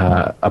being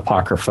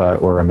apocrypha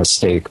or a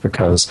mistake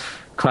because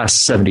class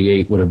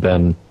 78 would have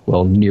been,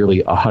 well,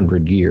 nearly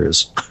 100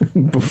 years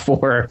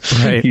before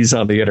he's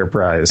on the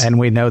Enterprise. And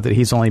we know that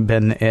he's only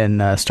been in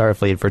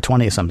Starfleet for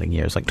 20-something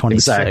years, like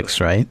 26,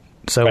 exactly. Right?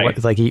 So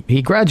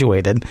he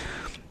graduated,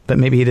 but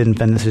maybe he didn't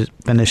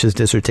finish his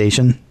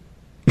dissertation.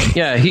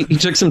 Yeah, he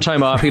took some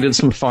time off. He did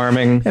some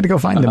farming. He had to go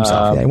find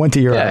himself. He went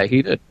to Europe. Yeah,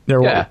 he did.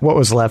 What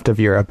was left of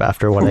Europe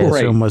after what I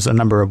assume was a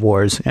number of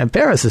wars. And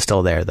Paris is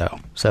still there, though.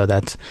 So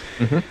that's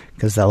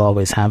because they'll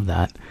always have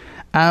that.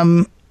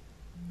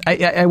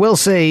 I will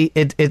say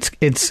it's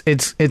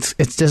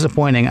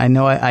disappointing. I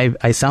know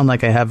I sound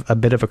like I have a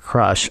bit of a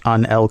crush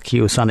on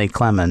LQ Sonny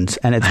Clemens,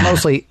 and it's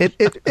mostly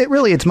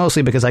it's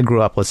mostly because I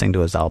grew up listening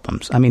to his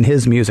albums. I mean,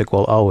 his music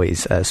will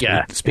always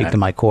speak to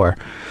my core.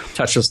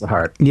 Touches the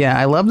heart. Yeah,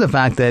 I love the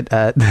fact that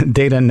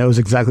Data knows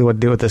exactly what to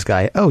do with this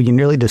guy. Oh, you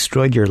nearly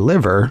destroyed your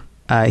liver.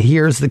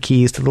 Here's the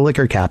keys to the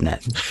liquor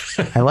cabinet.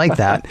 I like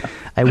that.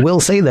 I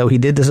will say, though, he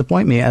did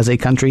disappoint me as a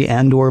country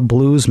and or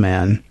blues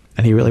man,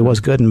 and he really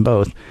was good in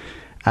both.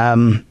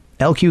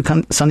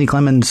 LQ Sonny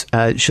Clemens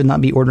should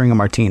not be ordering a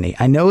martini.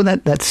 I know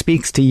that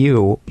speaks to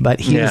you, but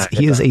he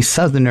is a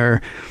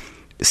Southerner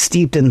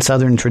steeped in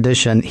Southern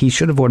tradition. He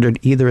should have ordered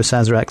either a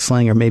Sazerac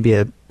Sling or maybe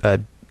a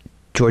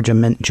Georgia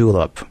Mint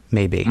Julep,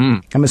 maybe.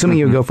 I'm assuming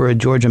you would go for a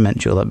Georgia Mint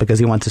Julep because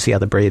he wants to see how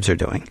the Braves are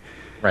doing.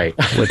 Right.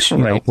 Which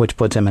which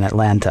puts him in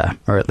Atlanta,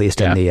 or at least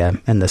in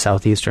the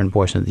southeastern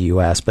portion of the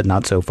U.S., but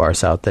not so far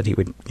south that he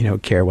would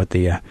care what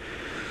the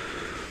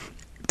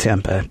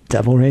Tampa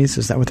Devil Rays,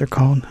 is that what they're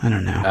called? I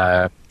don't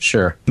know.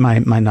 Sure. My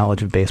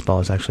knowledge of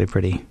baseball is actually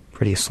pretty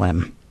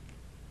slim.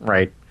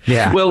 Right.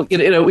 Yeah. Well,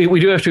 we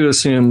do have to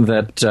assume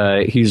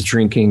that he's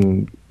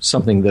drinking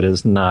something that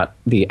is not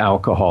the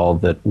alcohol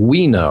that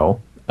we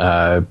know,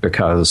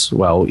 because,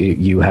 well,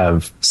 you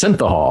have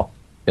synthahol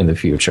in the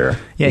future.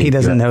 Yeah, he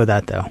doesn't know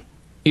that, though.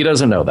 He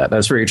doesn't know that.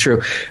 That's very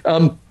true.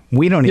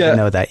 We don't even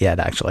know that yet,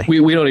 actually.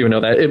 We don't even know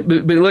that.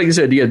 But like you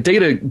said,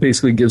 Data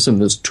basically gives him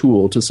this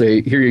tool to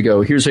say, here you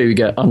go. Here's how you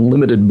get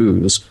unlimited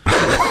booze.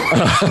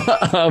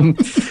 And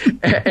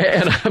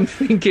I'm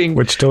thinking...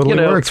 Which totally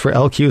works for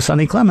LQ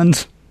Sonny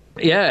Clemens.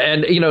 Yeah,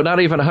 and, not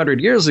even 100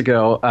 years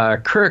ago,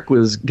 Kirk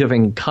was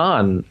giving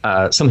Khan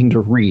something to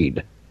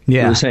read.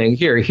 Yeah. He was saying,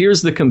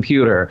 here's the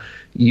computer.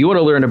 You want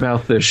to learn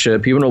about this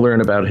ship. You want to learn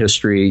about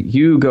history.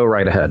 You go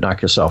right ahead.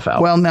 Knock yourself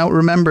out. Well, now,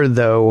 remember,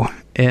 though,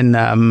 in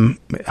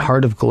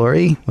Heart of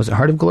Glory, was it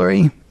Heart of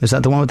Glory? Is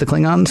that the one with the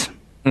Klingons?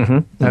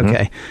 Mm-hmm.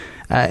 Okay.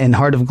 In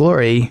Heart of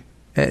Glory,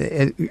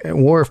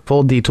 Worf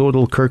pulled the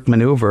total Kirk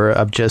maneuver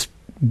of just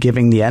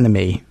giving the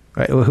enemy,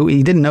 right, who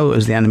he didn't know it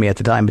was the enemy at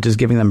the time, but just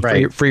giving them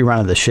free run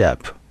of the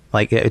ship.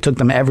 Like, it took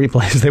them every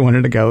place they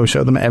wanted to go,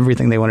 showed them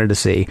everything they wanted to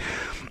see.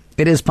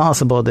 It is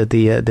possible that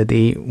the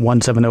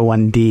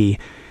 1701D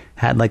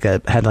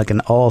had an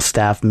all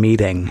staff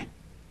meeting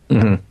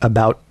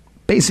about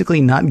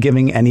basically not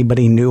giving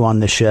anybody new on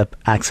the ship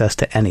access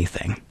to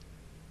anything.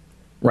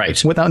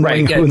 Right. Without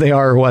knowing who they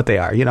are or what they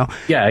are,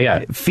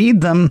 Yeah.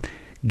 Feed them,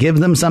 give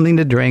them something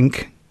to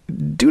drink.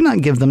 Do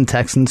not give them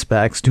texts and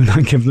specs. Do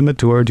not give them a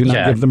tour. Do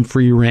not give them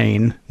free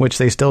reign, which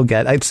they still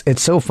get.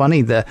 It's so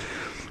funny, the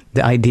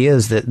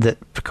ideas that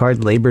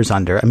Picard labors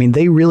under. I mean,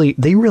 they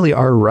really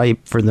are ripe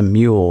for the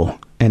mule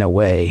in a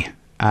way.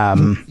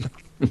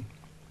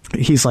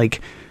 He's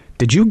like,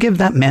 did you give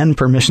that man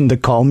permission to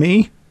call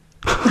me?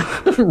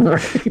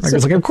 Right.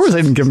 It's like, of course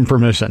I didn't give him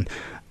permission.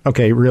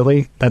 Okay,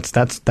 really? That's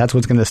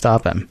what's going to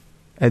stop him.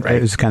 It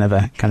was kind of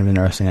an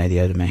interesting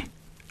idea to me.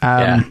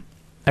 I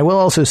will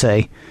also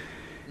say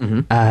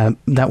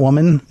that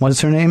woman,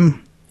 what's her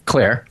name?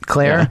 Claire,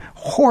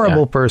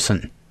 horrible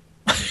person.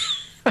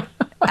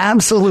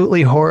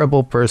 Absolutely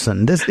horrible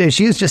person.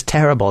 She is just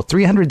terrible.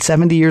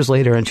 370 years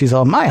later, and she's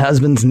all, my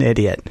husband's an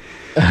idiot.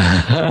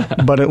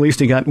 But at least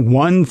he got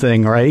one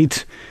thing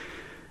right.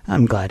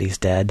 I'm glad he's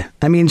dead.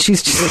 I mean,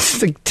 she's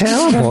just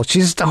terrible.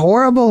 She's just a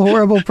horrible,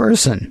 horrible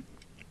person.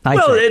 Wait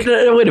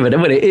a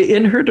minute.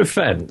 In her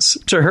defense,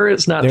 to her,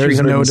 it's not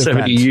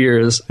 370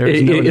 years.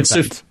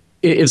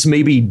 It's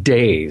maybe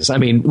days. I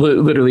mean,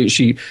 literally,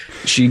 she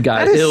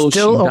got ill. She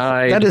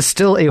died. That is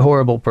still a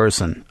horrible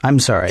person. I'm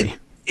sorry.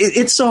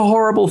 It's a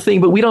horrible thing,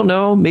 but we don't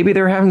know. Maybe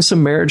they're having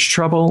some marriage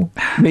trouble.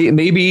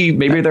 Maybe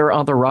they're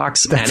on the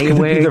rocks That's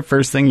anyway. That's be the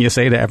first thing you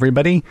say to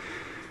everybody.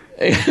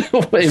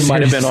 It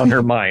might have been on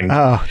her mind.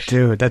 Oh,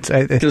 dude,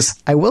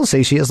 I will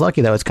say she is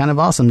lucky, though. It's kind of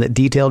awesome that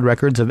detailed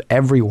records of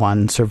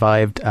everyone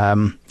survived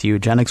the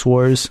eugenics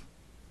wars,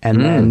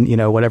 and then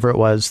whatever it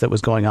was that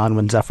was going on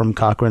when Zefram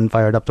Cochrane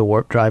fired up the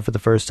warp drive for the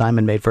first time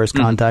and made first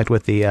contact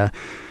with the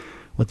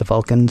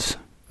Vulcans.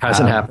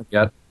 Hasn't happened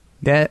yet.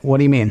 Yeah, what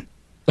do you mean?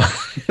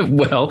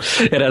 Well,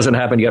 it hasn't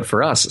happened yet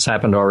for us. It's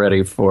happened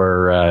already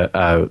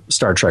for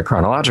Star Trek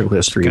chronological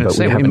history, but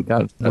we haven't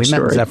got that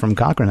story. We met Zefram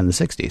Cochrane in the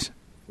 60s.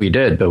 We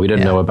did, but we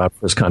didn't know about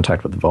first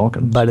contact with the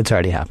Vulcans. But it's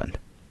already happened.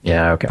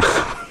 Yeah, okay.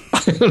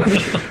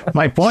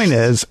 My point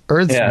is,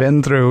 Earth's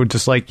been through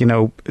just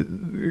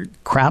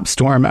crap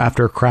storm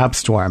after crap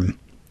storm.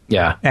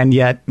 Yeah. And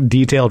yet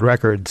detailed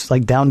records,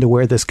 down to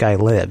where this guy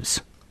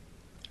lives.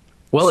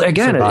 Well,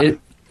 again,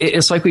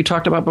 it's like we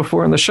talked about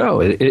before in the show.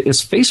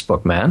 It's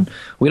Facebook, man.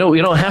 We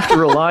don't have to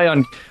rely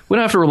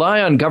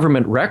on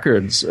government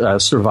records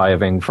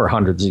surviving for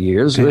hundreds of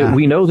years. Yeah.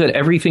 We know that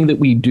everything that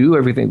we do,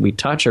 everything we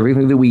touch,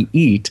 everything that we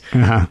eat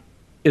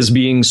is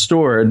being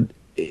stored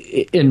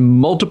in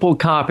multiple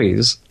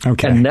copies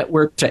and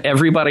networked to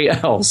everybody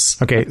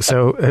else. Okay,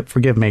 so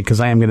forgive me,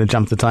 because I am going to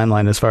jump the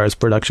timeline as far as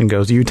production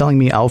goes. Are you telling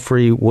me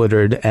Alfre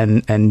Woodard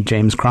and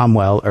James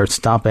Cromwell are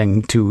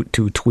stopping to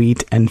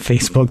tweet and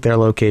Facebook their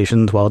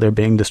locations while they're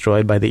being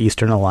destroyed by the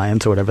Eastern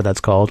Alliance or whatever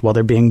that's called, while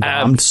they're being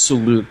bombed?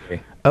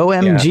 Absolutely.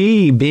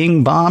 OMG,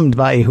 being bombed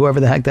by whoever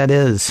the heck that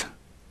is.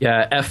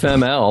 Yeah,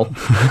 FML.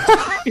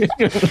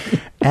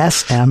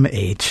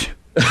 SMH.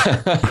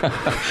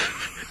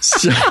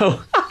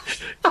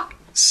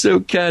 So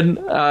Ken,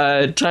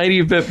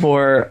 tiny bit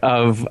more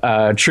of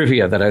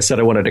trivia that I said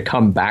I wanted to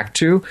come back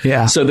to.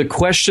 Yeah. So the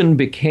question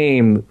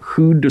became,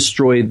 who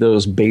destroyed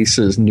those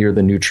bases near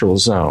the neutral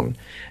zone?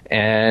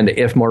 And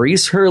if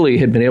Maurice Hurley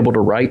had been able to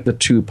write the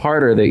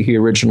two-parter that he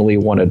originally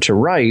wanted to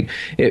write,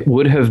 it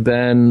would have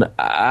been,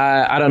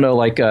 I don't know,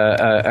 like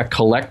a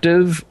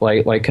collective,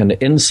 like an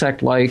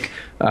insect-like,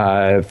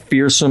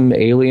 fearsome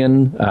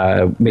alien,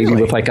 maybe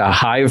with like a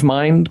hive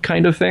mind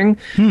kind of thing.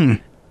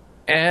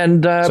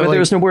 And but there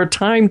was no more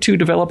time to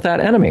develop that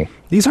enemy.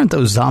 These aren't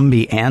those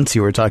zombie ants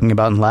you were talking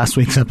about in last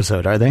week's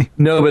episode, are they?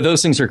 No, but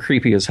those things are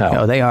creepy as hell.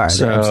 No, they are.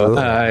 So,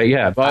 absolutely.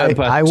 Yeah. But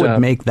I would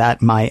make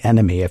that my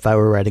enemy if I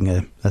were writing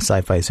a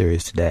sci-fi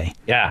series today.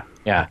 Yeah.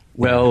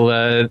 Well,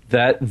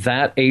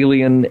 that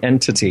alien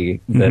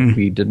entity that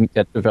we didn't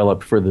get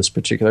developed for this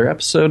particular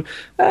episode,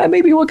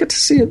 maybe we'll get to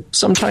see it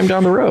sometime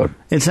down the road.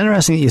 It's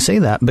interesting that you say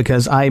that,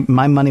 because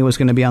my money was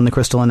going to be on the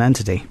crystalline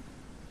entity.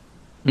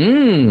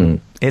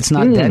 It's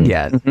not dead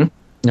yet.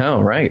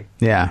 No, right.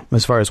 Yeah,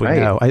 as far as we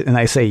know. And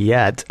I say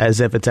yet as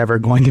if it's ever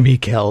going to be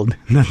killed.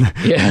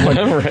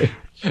 Right.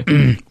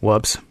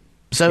 Whoops.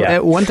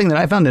 So one thing that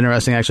I found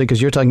interesting, actually,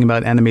 because you're talking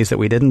about enemies that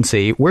we didn't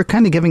see, we're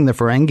kind of giving the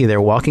Ferengi their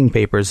walking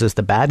papers as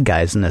the bad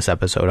guys in this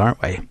episode, aren't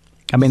we?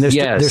 I mean,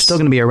 they're still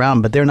going to be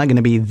around, but they're not going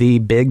to be the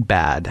big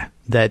bad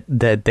that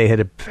they had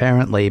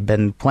apparently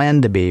been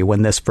planned to be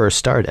when this first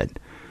started.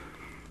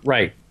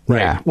 Right.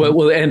 Yeah.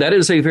 Well, and that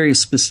is a very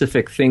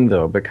specific thing,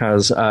 though,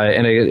 because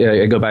and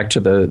I go back to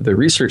the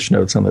research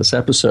notes on this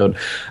episode.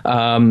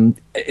 So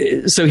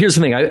here's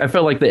the thing: I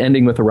felt like the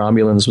ending with the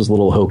Romulans was a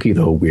little hokey,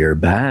 though. We're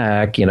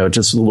back,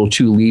 just a little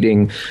too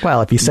leading.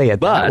 Well, if you say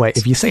it that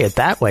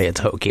way, it's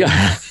hokey.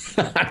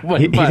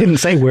 He didn't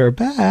say we're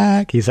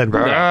back. He said,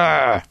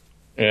 "Brr."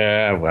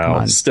 Yeah,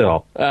 well,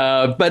 still.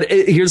 But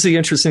here's the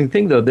interesting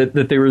thing, though,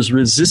 that there was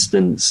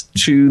resistance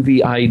to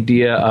the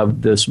idea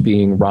of this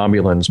being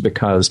Romulans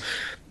because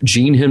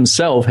Gene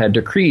himself had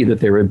decreed that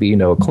there would be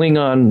no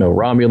Klingon, no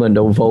Romulan,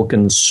 no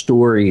Vulcan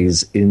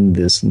stories in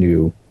this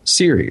new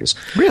series.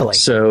 Really?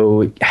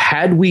 So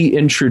had we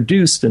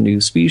introduced a new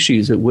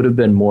species, it would have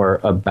been more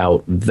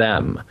about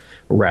them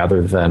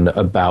rather than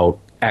about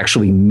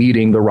actually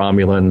meeting the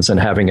Romulans and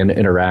having an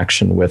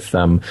interaction with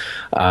them.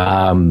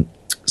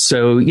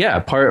 So, yeah,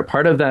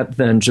 part of that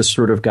then just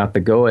sort of got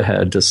the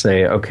go-ahead to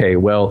say, okay,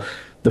 well,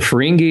 the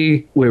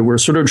Ferengi, we're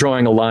sort of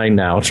drawing a line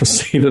now to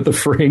say that the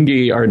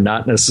Ferengi are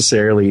not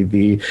necessarily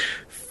the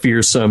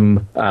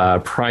fearsome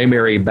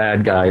primary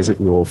bad guys that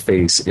we will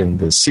face in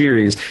this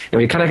series. And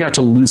we kind of got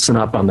to loosen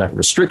up on that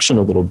restriction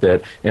a little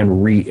bit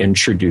and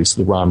reintroduce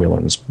the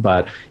Romulans.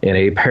 But in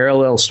a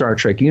parallel Star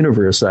Trek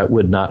universe, that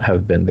would not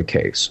have been the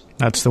case.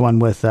 That's the one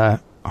with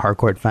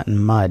Harcourt Fenton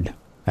Mudd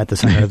at the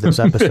center of this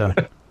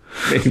episode.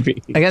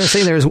 Maybe. I gotta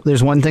say,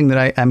 there's one thing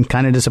that I'm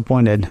kind of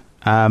disappointed.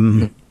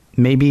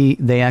 Maybe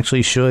they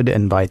actually should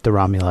invite the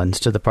Romulans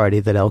to the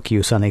party that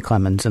LQ, Sonny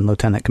Clemens, and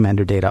Lieutenant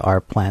Commander Data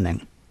are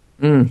planning.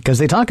 Because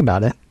they talk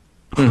about it.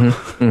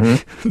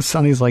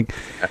 Sonny's like,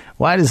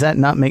 why does that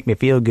not make me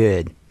feel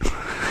good?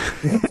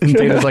 And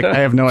Data's like, I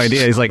have no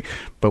idea. He's like,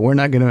 but we're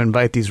not going to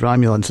invite these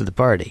Romulans to the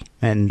party.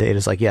 And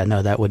Data's like, yeah,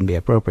 no, that wouldn't be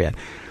appropriate.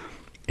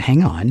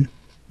 Hang on,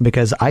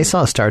 because I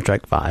saw Star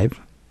Trek V,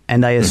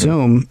 and I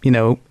assume,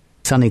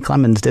 Sonny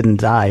Clemens didn't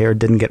die or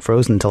didn't get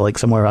frozen until like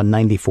somewhere around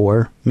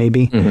 94,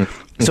 maybe.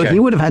 So he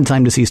would have had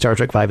time to see Star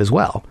Trek V as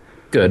well.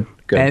 Good.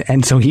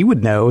 And so he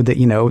would know that,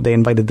 they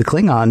invited the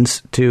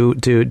Klingons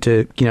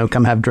to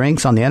come have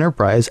drinks on the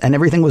Enterprise, and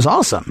everything was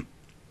awesome.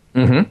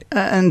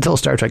 Until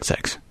Star Trek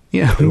VI.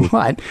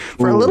 What?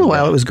 For a little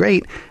while, it was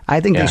great.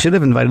 I think they should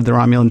have invited the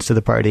Romulans to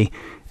the party,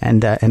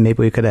 and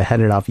maybe we could have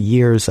headed off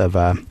years of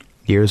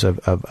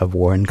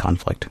war and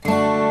conflict.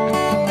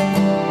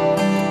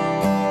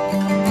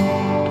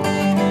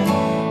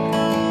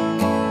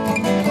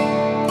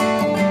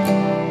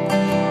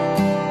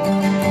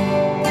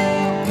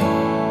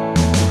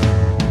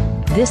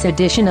 This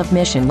edition of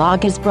Mission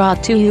Log is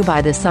brought to you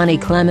by the Sonny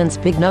Clemens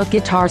Big Note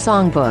Guitar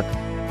Songbook.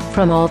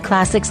 From old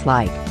classics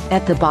like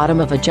At the Bottom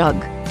of a Jug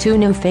to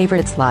new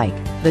favorites like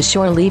The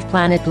Shore Leave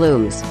Planet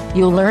Blues,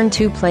 you'll learn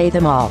to play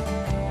them all.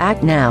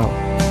 Act now.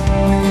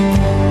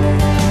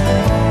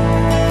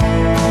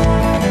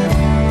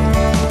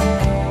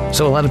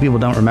 So a lot of people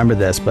don't remember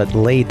this, but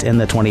late in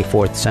the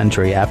 24th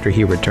century, after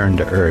he returned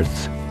to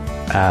Earth,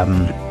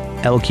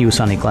 LQ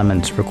Sonny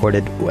Clemens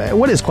recorded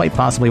what is quite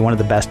possibly one of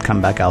the best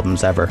comeback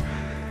albums ever,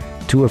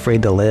 Too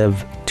Afraid to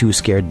Live, Too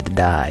Scared to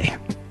Die,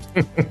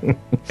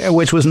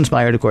 which was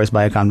inspired, of course,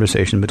 by a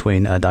conversation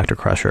between Dr.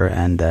 Crusher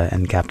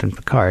and Captain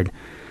Picard.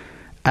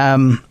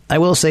 I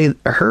will say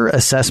her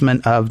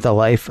assessment of the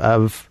life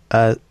of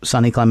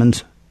Sonny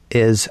Clemens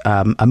is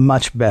a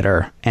much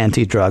better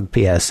anti-drug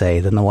PSA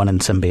than the one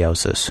in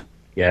Symbiosis.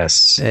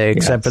 Yes.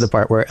 Except for the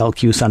part where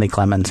LQ Sonny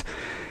Clemens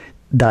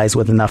dies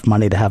with enough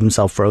money to have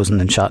himself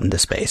frozen and shot into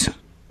space.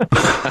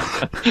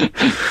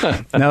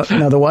 Now,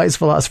 the wise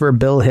philosopher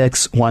Bill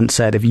Hicks once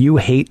said, if you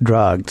hate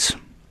drugs,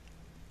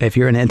 if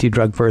you're an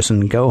anti-drug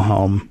person, go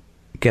home,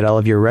 get all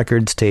of your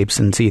records, tapes,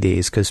 and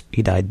CDs, because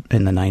he died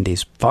in the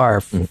 90s,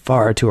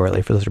 far too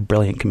early for such a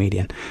brilliant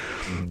comedian.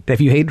 If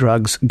you hate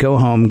drugs, go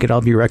home, get all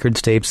of your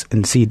records, tapes,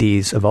 and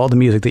CDs of all the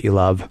music that you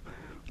love,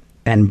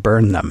 and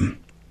burn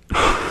them.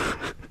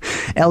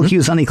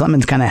 LQ Sonny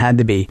Clemens kind of had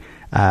to be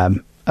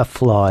a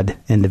flawed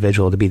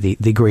individual to be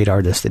the great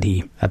artist that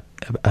he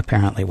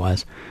apparently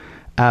was.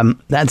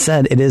 That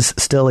said, it is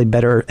still a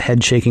better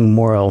head-shaking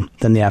moral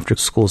than the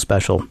after-school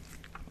special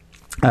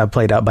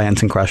played out by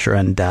Ensign Crusher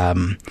and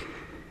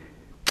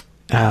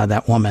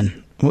that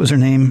woman. What was her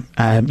name?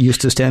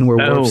 Used to stand where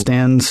Worf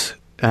stands.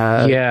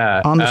 On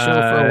the show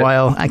for a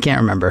while. I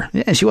can't remember.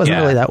 And she wasn't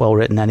really that well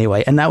written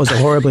anyway, and that was a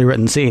horribly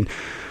written scene.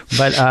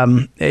 But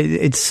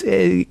it's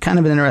kind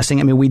of an interesting.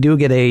 I mean, we do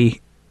get a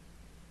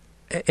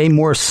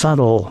more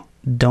subtle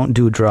 "don't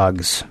do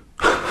drugs"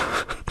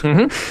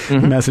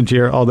 message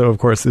here. Although, of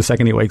course, the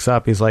second he wakes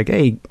up, he's like,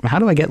 "Hey, how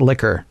do I get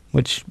liquor?"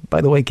 Which,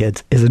 by the way,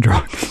 kids, is a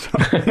drug. So,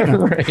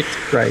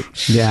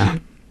 Right. Yeah.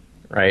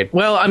 Right.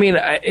 Well, I mean,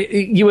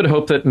 you would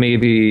hope that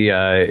maybe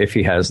if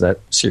he has that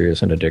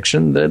serious an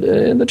addiction, that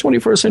in the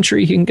 21st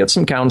century he can get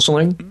some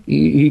counseling.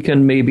 He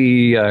can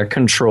maybe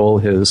control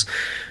his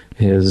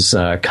his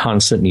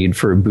constant need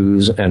for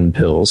booze and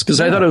pills. Because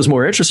I thought it was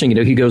more interesting.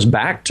 He goes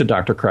back to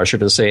Dr. Crusher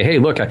to say, hey,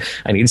 look,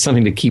 I need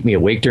something to keep me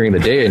awake during the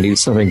day. I need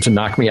something to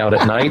knock me out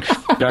at night.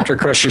 Dr.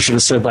 Crusher should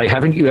have said,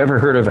 haven't you ever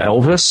heard of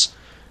Elvis?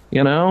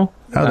 Oh,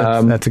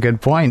 that's a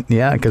good point.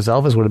 Yeah, because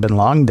Elvis would have been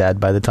long dead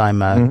by the time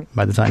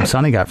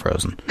Sonny got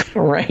frozen.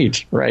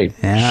 Right.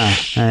 Yeah,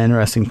 an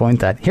interesting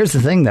point. That here's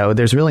the thing, though.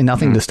 There's really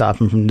nothing to stop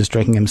him from just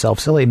drinking himself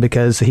silly,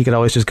 because he could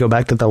always just go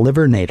back to the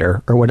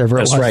Livernator or whatever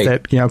it was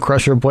that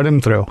Crusher put him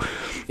through.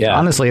 Yeah,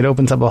 honestly, it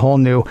opens up a whole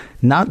new.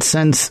 Not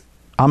since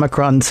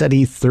Omicron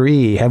Ceti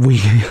 3 have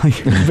we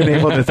been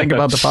able to think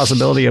about the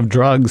possibility of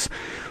drugs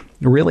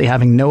really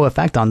having no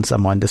effect on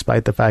someone,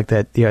 despite the fact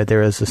that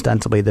there is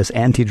ostensibly this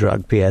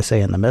anti-drug PSA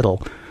in the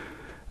middle.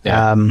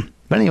 Yeah.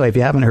 But anyway, if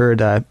you haven't heard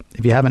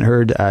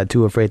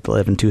Too Afraid to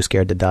Live and Too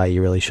Scared to Die,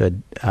 you really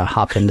should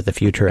hop into the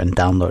future and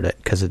download it,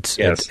 because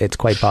it's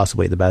quite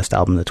possibly the best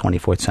album the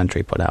 24th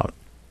Century put out.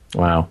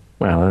 Wow,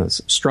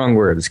 that's strong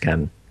words,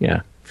 Ken.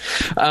 Yeah.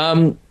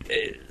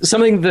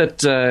 Something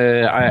that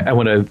I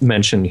want to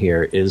mention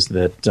here is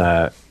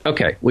that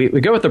we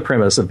go with the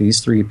premise of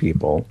these three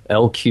people,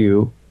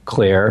 LQ,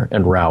 Claire,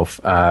 and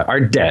Ralph, are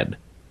dead.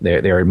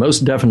 They are most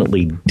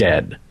definitely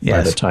dead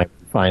by the time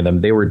you find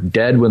them. They were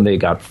dead when they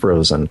got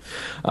frozen.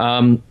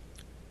 One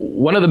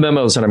of the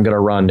memos that I'm going to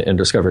run in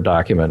Discover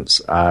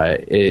Documents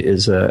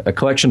is a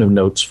collection of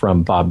notes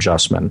from Bob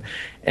Justman.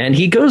 And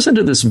he goes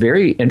into this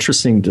very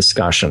interesting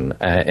discussion.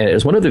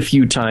 It's one of the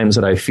few times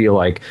that I feel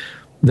like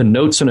the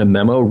notes in a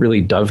memo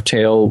really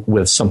dovetail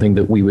with something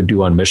that we would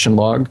do on Mission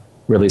Log.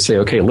 Really say,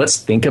 okay, let's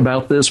think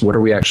about this. What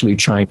are we actually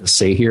trying to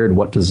say here? And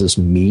what does this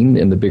mean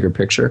in the bigger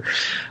picture?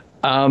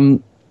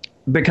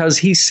 Because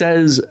he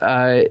says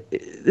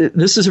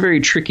this is a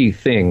very tricky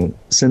thing,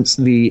 since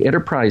the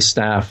Enterprise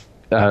staff,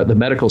 the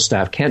medical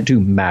staff, can't do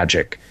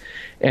magic.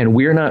 And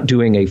we're not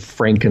doing a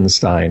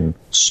Frankenstein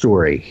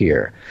story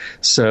here.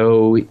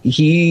 So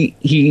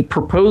he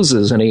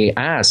proposes and he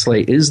asks,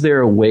 is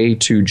there a way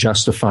to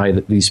justify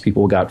that these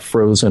people got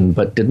frozen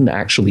but didn't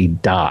actually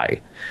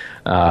die?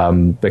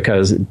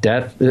 Because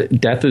death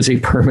is a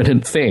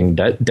permanent thing.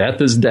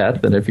 Death is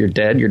death, and if you're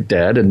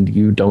dead, and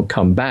you don't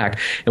come back.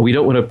 And we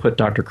don't want to put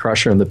Dr.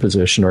 Crusher in the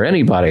position, or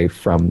anybody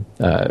from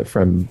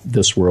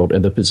this world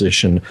in the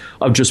position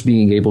of just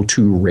being able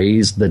to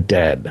raise the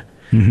dead.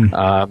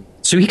 Mm-hmm.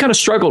 So he kind of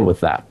struggled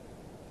with that.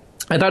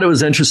 I thought it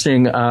was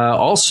interesting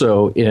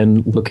also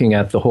in looking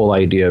at the whole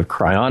idea of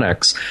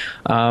cryonics.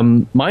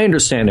 My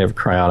understanding of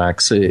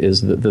cryonics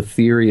is that the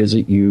theory is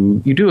that you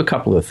do a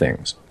couple of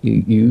things.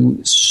 You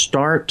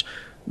start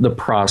the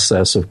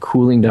process of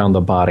cooling down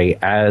the body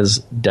as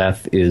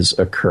death is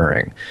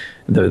occurring.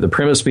 The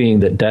premise being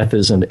that death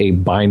isn't a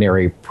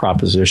binary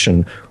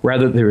proposition.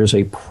 Rather, there is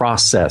a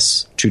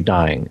process to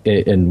dying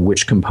in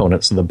which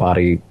components of the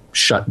body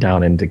shut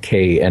down and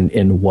decay, and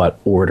in what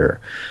order.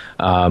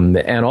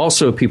 And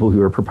also people who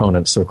are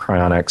proponents of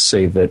cryonics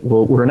say that,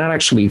 well, we're not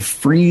actually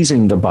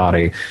freezing the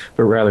body,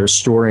 but rather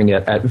storing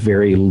it at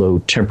very low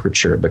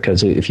temperature,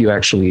 because if you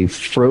actually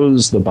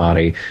froze the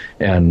body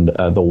and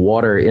the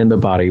water in the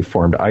body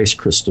formed ice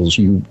crystals,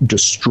 you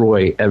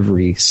destroy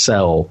every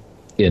cell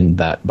in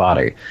that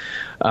body.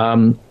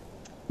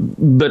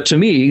 But to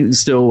me,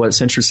 still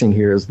what's interesting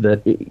here is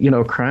that,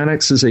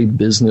 cryonics is a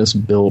business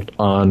built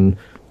on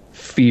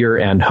fear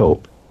and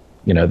hope.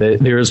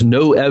 There is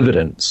no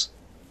evidence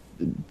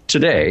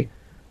today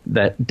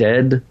that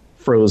dead,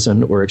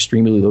 frozen, or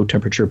extremely low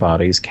temperature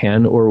bodies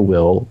can or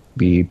will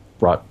be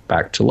brought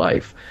back to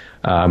life.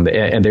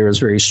 And there is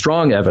very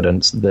strong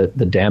evidence that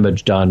the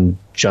damage done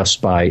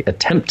just by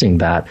attempting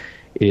that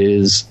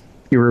is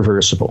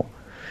irreversible.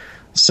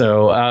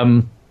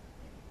 So,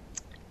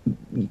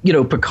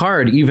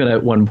 Picard, even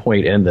at one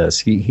point in this,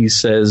 he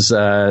says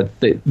that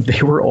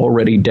they were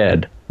already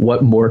dead.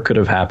 What more could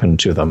have happened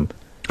to them?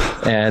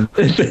 And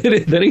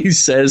then he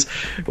says,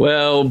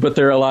 well, but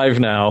they're alive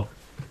now.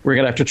 We're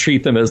going to have to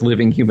treat them as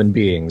living human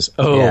beings.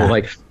 Oh, yeah.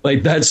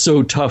 like that's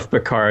so tough,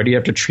 Picard. You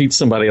have to treat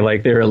somebody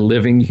like they're a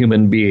living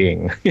human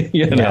being.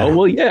 Yeah.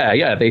 Well,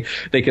 yeah.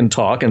 They can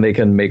talk and they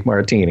can make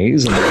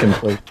martinis and they can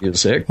play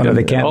music. Well,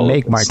 they can't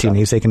make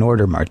martinis. Stuff. They can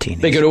order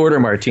martinis. They can order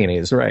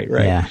martinis. Right.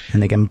 Yeah.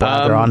 And they can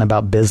blather on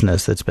about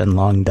business that's been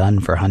long done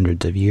for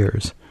hundreds of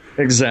years.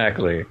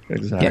 Exactly.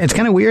 Yeah, it's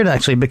kind of weird,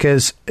 actually,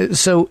 because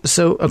so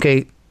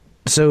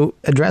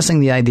addressing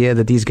the idea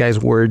that these guys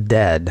were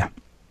dead.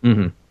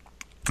 Mm-hmm.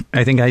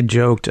 I think I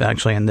joked,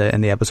 actually, in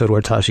the episode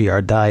where Tasha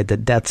Yar died,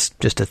 that death's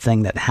just a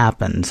thing that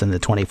happens in the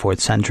 24th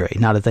century,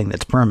 not a thing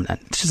that's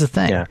permanent. It's just a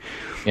thing.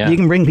 Yeah. You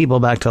can bring people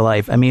back to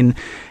life. I mean,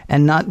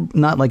 and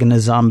not like in a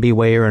zombie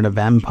way or in a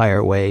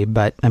vampire way,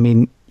 but I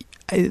mean,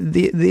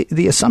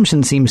 the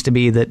assumption seems to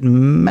be that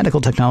medical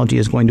technology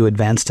is going to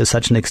advance to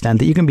such an extent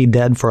that you can be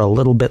dead for a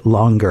little bit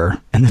longer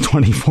in the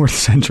 24th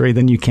century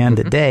than you can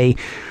today,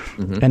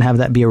 and have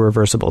that be a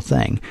reversible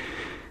thing.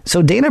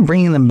 So Data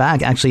bringing them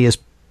back actually is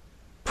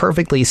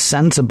perfectly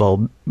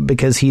sensible,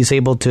 because he's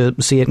able to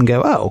see it and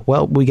go, oh,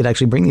 well, we could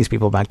actually bring these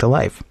people back to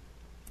life.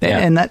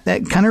 And that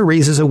kind of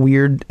raises a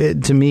weird,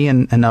 to me,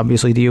 and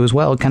obviously to you as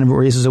well, it kind of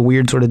raises a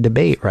weird sort of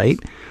debate, right?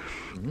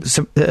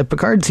 So,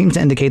 Picard seems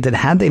to indicate that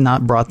had they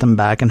not brought them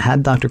back and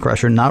had Dr.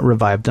 Crusher not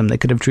revived them, they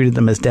could have treated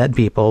them as dead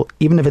people,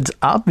 even if it's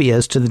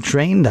obvious to the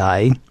trained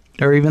eye,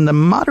 or even the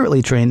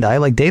moderately trained eye,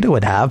 like Data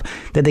would have,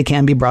 that they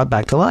can be brought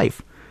back to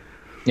life.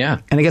 Yeah.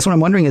 And I guess what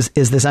I'm wondering is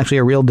this actually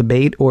a real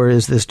debate, or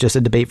is this just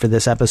a debate for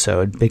this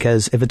episode?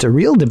 Because if it's a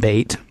real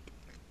debate,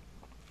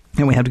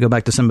 then we have to go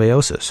back to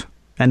symbiosis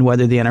and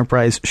whether the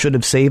Enterprise should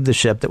have saved the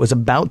ship that was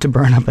about to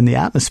burn up in the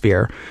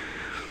atmosphere,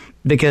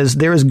 because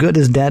they're as good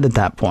as dead at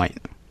that point.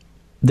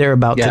 They're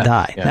about to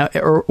die. Yeah. Now,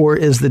 or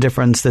is the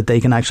difference that they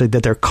can actually,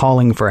 that they're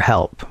calling for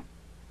help?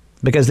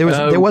 Because there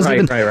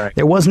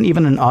wasn't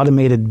even an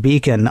automated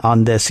beacon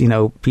on this,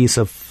 piece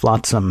of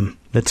flotsam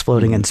that's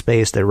floating in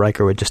space that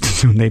Riker would just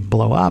assume they'd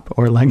blow up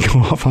or let go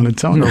off on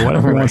its own or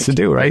whatever he wants to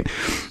do, right?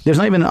 There's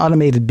not even an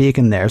automated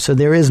beacon there, so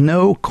there is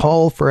no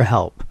call for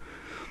help.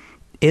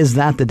 Is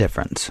that the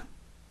difference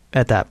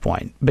at that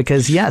point?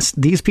 Because yes,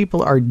 these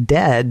people are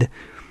dead,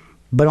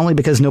 but only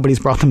because nobody's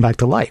brought them back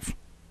to life,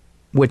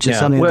 which is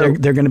something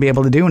they're going to be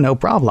able to do, no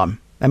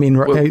problem. I mean,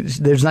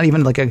 there's not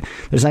even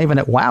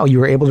wow, you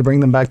were able to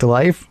bring them back to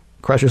life.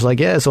 Crusher's like,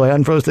 yeah, so I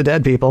unfroze the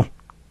dead people.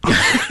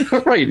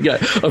 Right,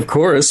 yeah, of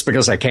course,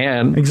 because I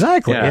can.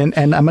 Exactly, yeah.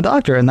 And I'm a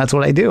doctor, and that's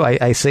what I do.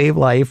 I save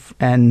life,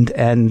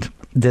 and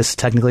this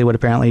technically would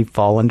apparently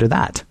fall under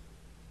that.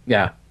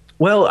 Yeah.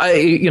 Well,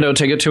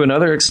 take it to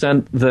another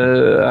extent,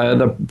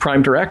 the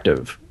Prime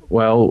Directive.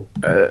 Well,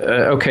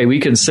 okay, we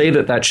can say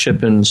that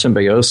ship in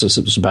Symbiosis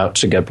was about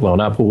to get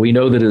blown up. Well, we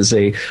know that is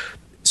a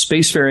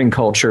spacefaring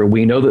culture.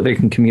 We know that they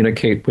can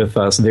communicate with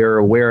us. They're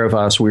aware of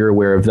us. We're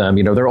aware of them.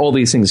 There are all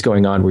these things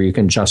going on where you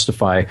can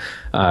justify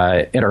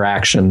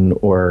interaction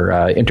or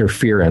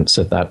interference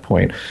at that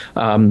point.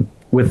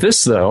 With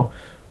this, though,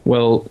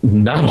 well,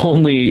 not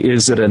only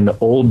is it an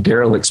old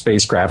derelict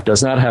spacecraft,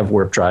 does not have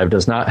warp drive,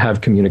 does not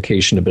have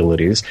communication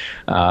abilities,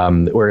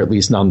 or at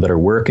least none that are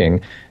working.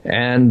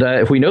 And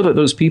if we know that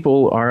those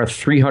people are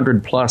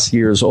 300 plus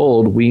years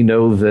old, we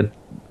know that,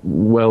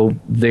 well,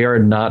 they are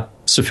not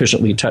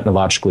sufficiently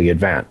technologically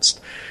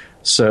advanced.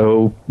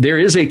 So there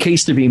is a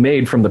case to be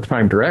made from the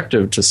Prime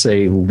Directive to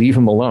say, leave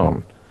them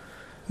alone.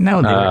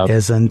 No, there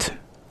isn't.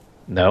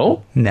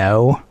 No?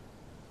 No.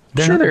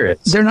 There is.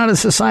 They're not a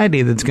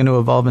society that's going to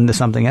evolve into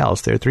something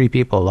else. They're three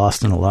people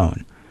lost and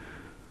alone.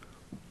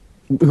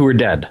 Who are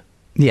dead.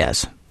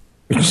 Yes.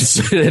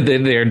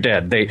 They're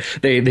dead.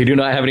 They do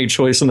not have any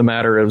choice in the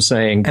matter of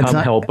saying, come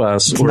help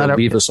us or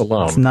leave us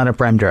alone. It's not a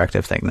Prime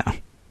Directive thing, though.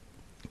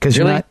 Because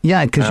really?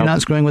 you're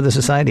not screwing with the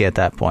society at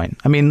that point.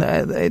 I mean,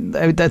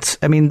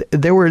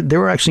 there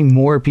were actually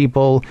more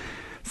people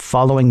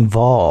following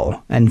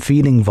Vol and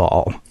feeding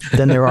Vol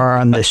than there are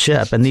on the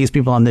ship, and these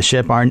people on the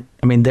ship aren't.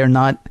 I mean, they're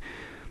not.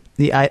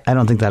 I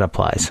don't think that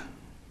applies.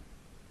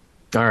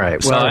 All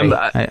right. Sorry.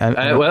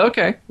 Well,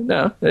 okay.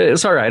 No,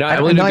 it's all right. I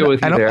will go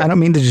with you there. I don't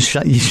mean to just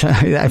shut you.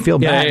 I feel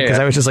bad because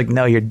I was just like,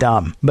 no, you're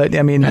dumb. But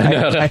I mean,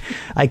 I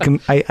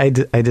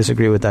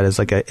disagree with that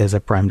as a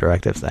Prime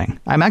Directive thing.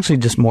 I'm actually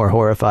just more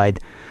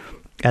horrified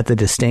at the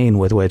disdain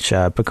with which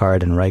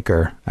Picard and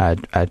Riker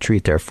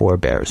treat their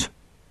forebears.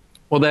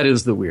 Well, that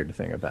is the weird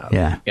thing about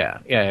it.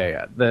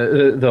 Yeah.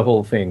 The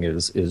whole thing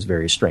is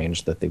very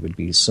strange that they would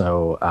be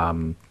so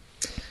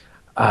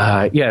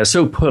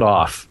so put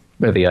off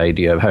by the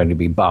idea of having to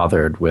be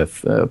bothered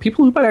with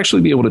people who might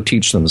actually be able to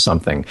teach them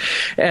something.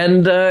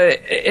 And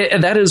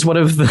that is one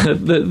of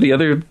the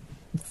other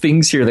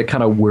things here that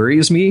kind of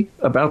worries me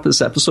about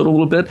this episode a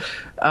little bit.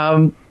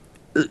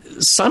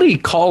 Sonny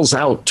calls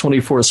out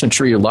 24th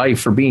Century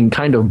Life for being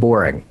kind of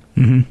boring.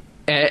 Mm-hmm.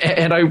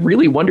 And I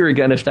really wonder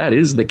again if that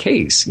is the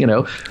case.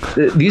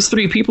 These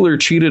three people are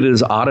treated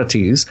as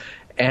oddities,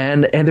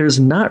 and there's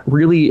not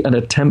really an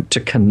attempt to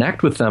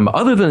connect with them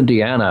other than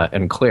Deanna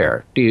and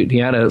Claire.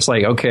 Deanna is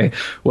like, okay,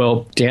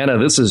 well, Deanna,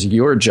 this is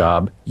your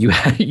job. You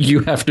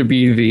have to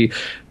be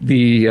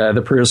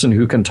the person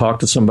who can talk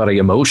to somebody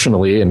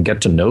emotionally and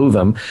get to know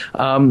them.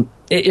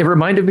 It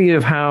reminded me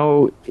of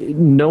how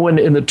no one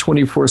in the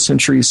 24th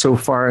century so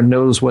far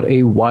knows what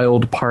a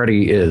wild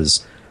party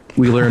is.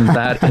 We learned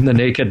that in The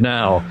Naked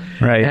Now.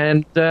 Right.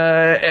 And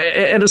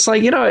it's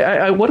like,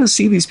 I want to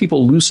see these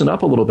people loosen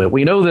up a little bit.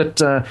 We know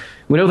that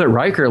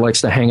Riker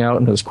likes to hang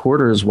out in his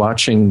quarters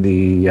watching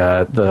the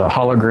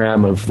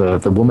hologram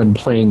of the woman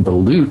playing the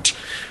lute.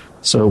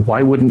 So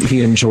why wouldn't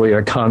he enjoy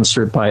a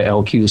concert by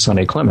LQ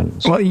Sonny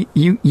Clemens? Well,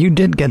 you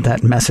did get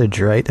that message,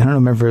 right? I don't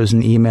remember if it was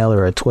an email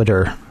or a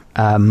Twitter,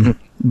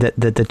 that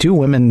the two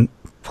women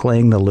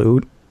playing the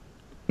lute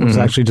was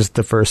actually just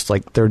the first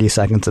 30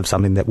 seconds of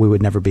something that we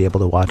would never be able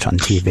to watch on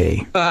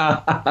TV.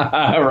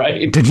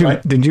 Right. Did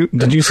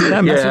you see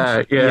that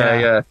message?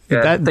 Yeah.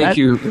 Thank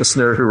you,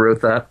 listener who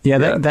wrote that.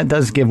 Yeah, that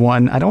does give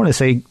one. I don't want to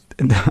say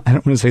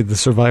the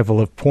survival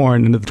of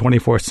porn into the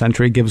 24th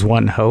century gives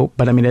one hope,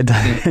 but I mean it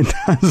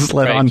does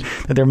let on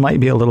that there might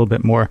be a little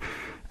bit more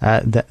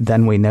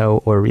than we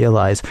know or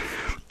realize.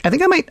 I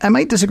think I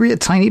might disagree a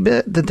tiny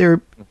bit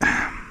that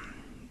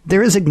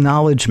there is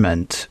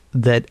acknowledgement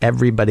that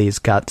everybody's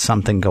got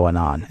something going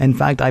on. In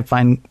fact, I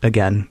find,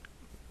 again,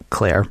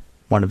 Claire,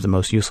 one of the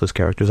most useless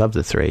characters of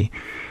the three.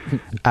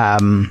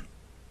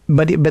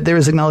 But there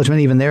is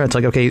acknowledgement even there. It's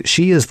like, okay,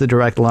 she is the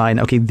direct line.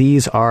 Okay,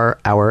 these are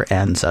our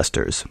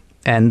ancestors.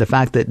 And the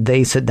fact that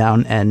they sit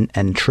down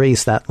and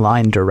trace that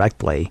line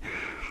directly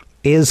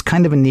is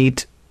kind of a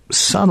neat,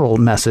 subtle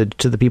message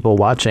to the people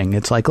watching.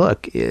 It's like,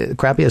 look,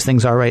 crappy as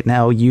things are right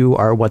now, you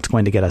are what's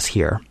going to get us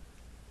here.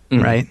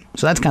 Right?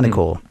 So that's kind of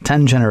cool.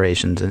 10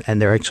 generations, and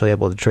they're actually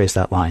able to trace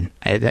that line.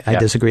 I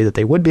disagree that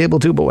they would be able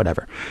to, but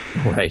whatever.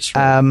 Right.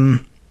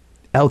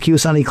 LQ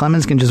Sonny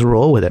Clemens can just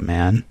roll with it,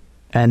 man.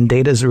 And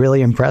Data's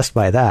really impressed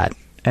by that.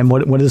 And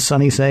what does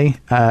Sonny say?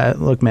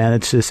 Look, man,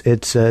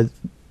 it's a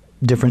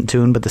different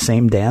tune, but the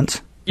same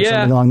dance.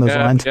 Something along those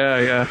lines.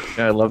 Yeah,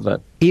 I love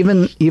that.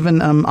 Even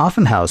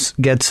Offenhouse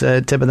gets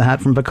a tip of the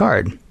hat from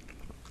Picard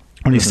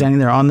when he's standing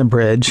there on the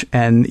bridge,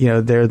 and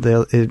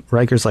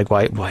Riker's like,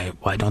 why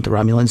don't the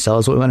Romulans tell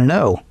us what we want to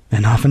know?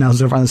 And Offenhouse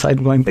is over on the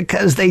side going,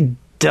 because they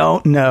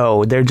don't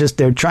know.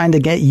 They're trying to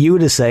get you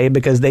to say,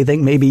 because they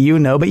think maybe you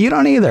know, but you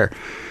don't either.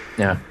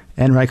 Yeah.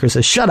 And Riker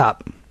says, shut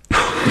up.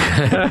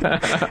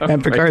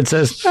 And Picard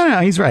says, no,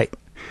 he's right.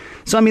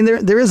 So, I mean,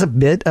 there is a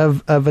bit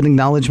of an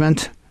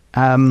acknowledgement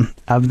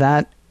of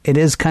that. It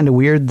is kind of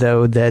weird,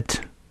 though, that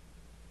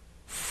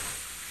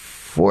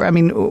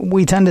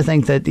we tend to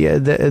think that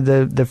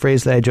the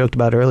phrase that I joked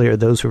about earlier,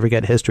 those who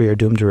forget history are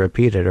doomed to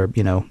repeat it, or,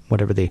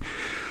 whatever the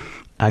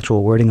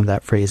actual wording of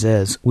that phrase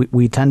is.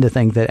 We tend to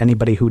think that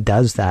anybody who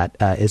does that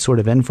is sort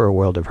of in for a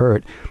world of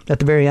hurt. At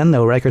the very end,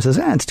 though, Riker says,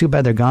 it's too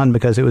bad they're gone,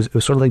 because it was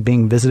sort of like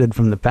being visited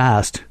from the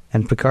past.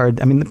 And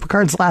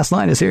Picard's last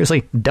line is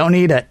seriously, don't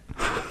eat it.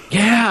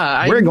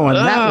 Yeah. We're going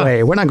that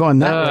way. We're not going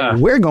that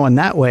way. We're going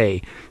that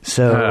way.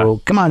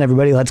 So come on,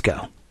 everybody, let's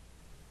go.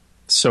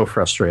 So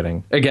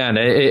frustrating. Again,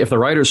 if the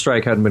writer's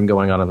strike hadn't been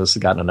going on and this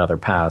had gotten another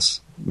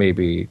pass,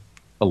 maybe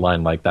a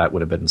line like that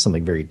would have been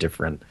something very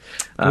different.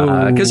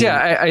 Because,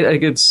 I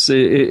think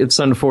it's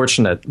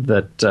unfortunate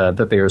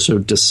that they are so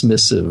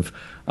dismissive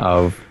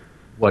of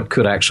what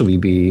could actually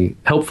be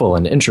helpful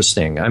and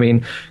interesting. I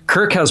mean,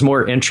 Kirk has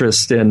more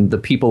interest in the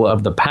people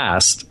of the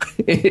past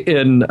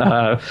in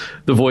the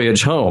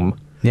voyage home.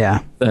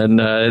 Yeah. And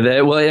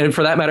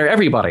for that matter,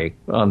 everybody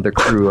on the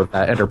crew of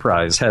that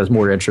Enterprise has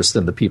more interest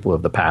in the people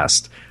of the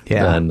past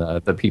than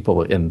the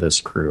people in this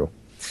crew.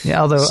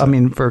 Yeah, although,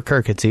 for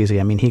Kirk, it's easy.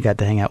 He got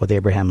to hang out with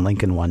Abraham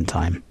Lincoln one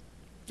time.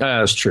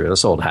 That's true.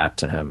 This old hat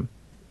to him.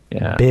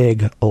 Yeah.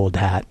 Big old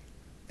hat.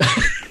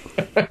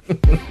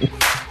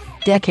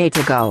 Decades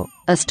ago,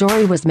 a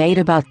story was made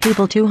about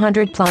people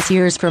 200 plus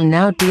years from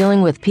now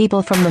dealing with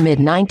people from the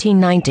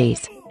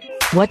mid-1990s.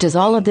 What does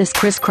all of this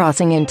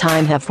crisscrossing in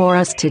time have for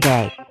us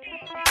today?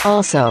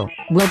 Also,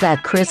 will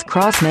that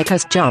crisscross make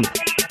us jump?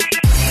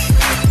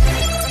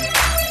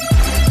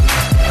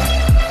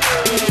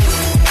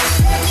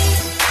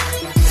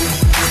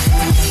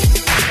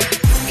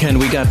 Ken,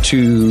 we got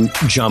to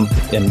jump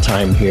in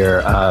time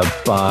here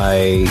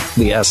by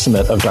the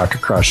estimate of Dr.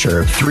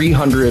 Crusher,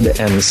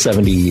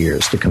 370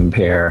 years to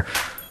compare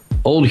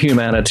old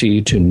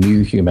humanity to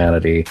new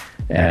humanity.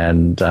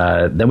 And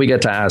then we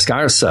get to ask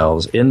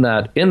ourselves, in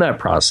that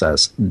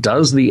process,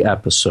 does the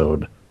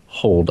episode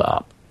hold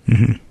up?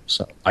 Mm-hmm.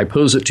 So I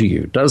pose it to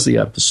you. Does the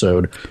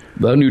episode,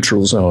 The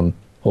Neutral Zone,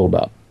 hold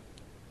up?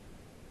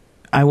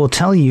 I will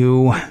tell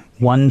you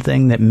one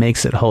thing that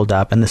makes it hold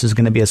up, and this is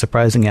going to be a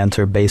surprising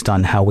answer based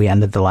on how we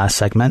ended the last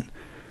segment.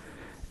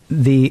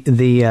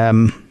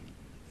 That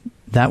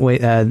way,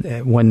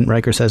 when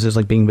Riker says it's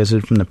like being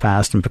visited from the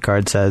past, and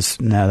Picard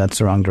says, no, that's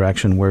the wrong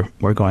direction.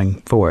 We're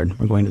going forward.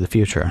 We're going to the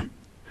future.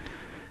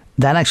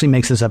 That actually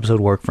makes this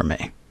episode work for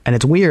me. And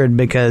it's weird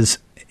because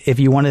if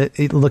you want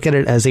to look at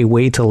it as a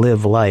way to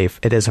live life,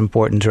 it is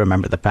important to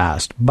remember the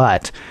past.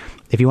 But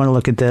if you want to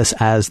look at this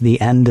as the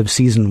end of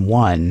season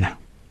 1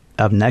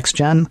 of Next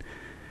Gen,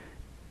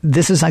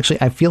 this is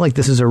actually, I feel like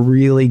this is a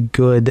really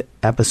good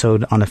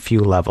episode on a few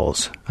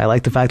levels. I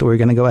like the fact that we're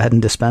going to go ahead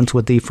and dispense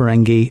with the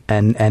Ferengi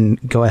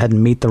and go ahead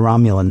and meet the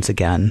Romulans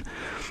again.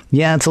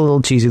 Yeah, it's a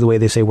little cheesy the way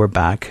they say we're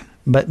back.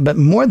 But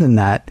more than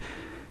that,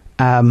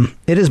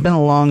 it has been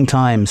a long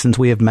time since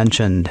we have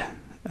mentioned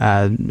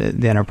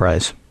the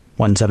Enterprise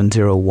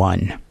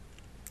 1701.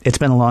 It's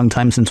been a long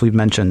time since we've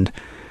mentioned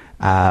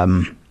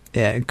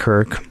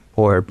Kirk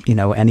or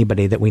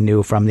anybody that we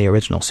knew from the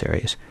original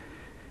series.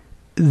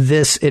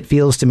 It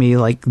feels to me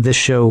like this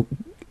show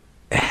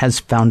has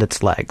found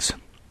its legs.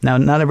 Now,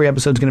 not every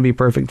episode is going to be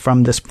perfect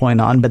from this point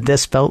on, but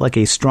this felt like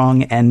a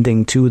strong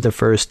ending to the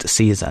first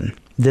season.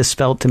 This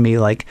felt to me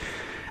like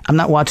I'm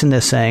not watching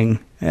this saying,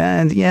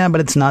 yeah,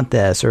 but it's not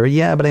this, or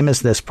yeah, but I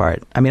missed this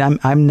part.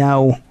 I'm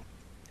now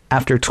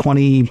after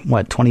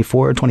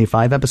 24 or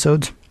 25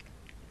 episodes.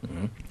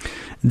 Mm-hmm.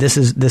 This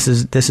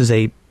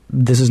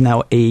is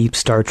now a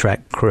Star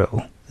Trek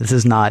crew. This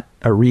is not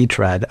a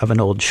retread of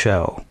an old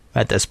show.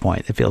 At this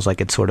point, it feels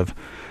like it's come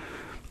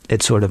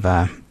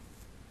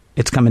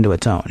into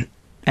its own.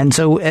 And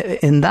so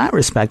in that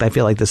respect, I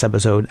feel like this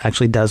episode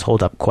actually does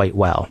hold up quite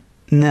well.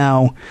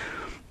 Now,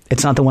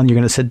 it's not the one you're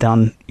going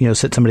to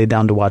sit somebody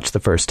down to watch the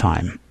first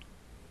time.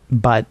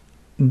 But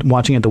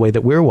watching it the way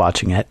that we're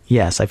watching it,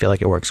 yes, I feel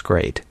like it works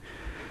great.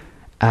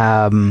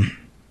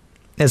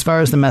 As far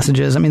as the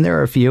messages, I mean, there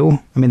are a few.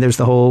 I mean, there's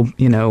the whole,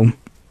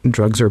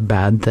 drugs are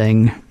bad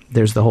thing.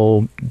 There's the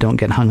whole don't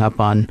get hung up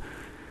on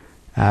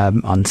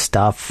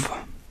stuff.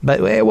 But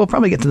we'll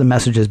probably get to the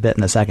messages bit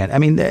in a second. I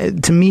mean,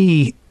 to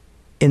me,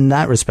 in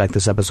that respect,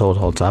 this episode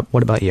holds up.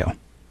 What about you?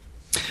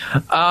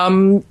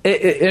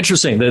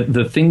 Interesting.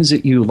 The things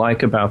that you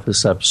like about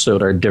this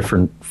episode are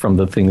different from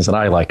the things that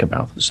I like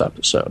about this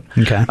episode.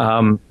 Okay.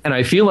 And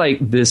I feel like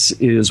this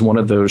is one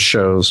of those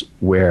shows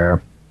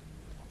where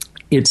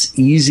it's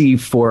easy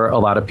for a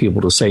lot of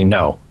people to say,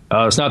 no,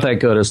 it's not that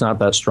good. It's not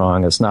that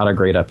strong. It's not a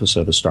great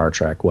episode of Star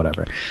Trek,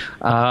 whatever.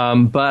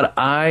 But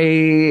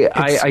I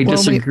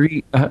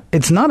disagree.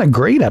 It's not a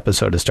great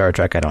episode of Star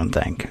Trek, I don't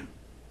think.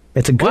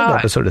 It's a good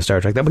episode of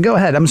Star Trek. But go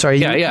ahead. I'm sorry.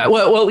 Yeah.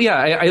 Well,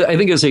 I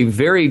think it's a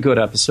very good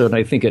episode, and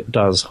I think it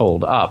does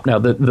hold up. Now,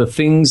 the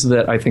things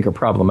that I think are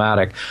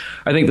problematic,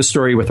 I think the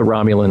story with the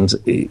Romulans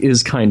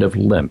is kind of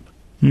limp.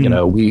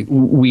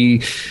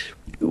 Mm-hmm.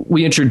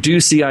 We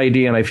introduced the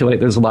idea, and I feel like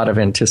there's a lot of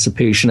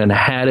anticipation. And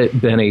had it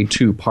been a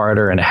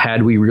two-parter, and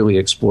had we really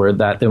explored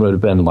that, then it would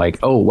have been like,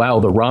 oh, wow,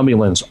 the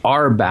Romulans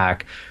are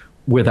back,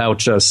 without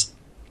just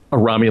a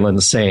Romulan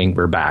saying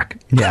we're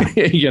back. Yeah.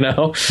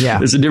 Yeah.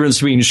 There's a difference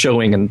between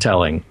showing and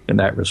telling in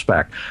that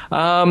respect.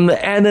 And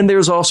then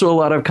there's also a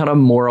lot of kind of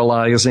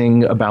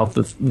moralizing about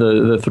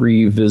the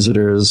three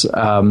visitors,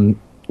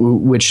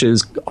 which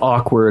is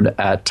awkward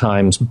at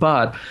times.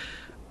 But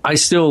I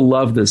still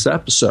love this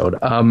episode.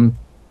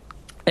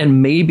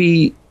 And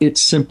maybe it's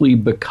simply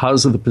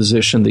because of the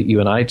position that you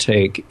and I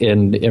take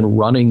in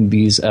running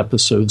these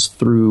episodes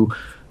through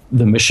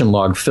the mission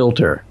log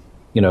filter.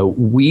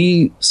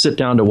 We sit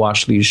down to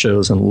watch these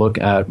shows and look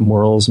at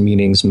morals,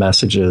 meanings,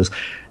 messages,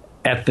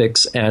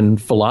 ethics,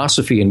 and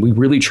philosophy, and we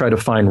really try to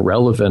find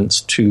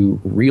relevance to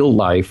real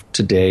life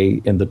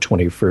today in the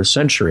 21st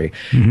century.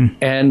 Mm-hmm.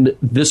 And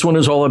this one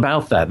is all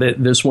about that.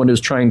 This one is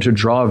trying to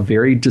draw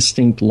very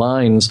distinct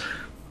lines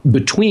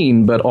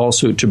between, but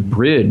also to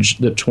bridge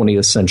the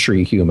 20th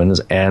century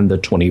humans and the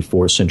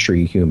 24th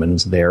century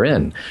humans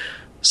therein.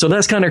 So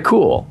that's kind of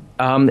cool.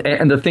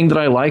 And the thing that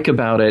I like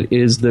about it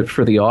is that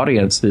for the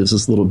audience, there's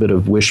this little bit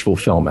of wish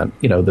fulfillment.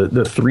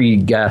 The three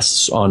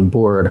guests on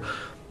board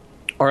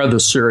are the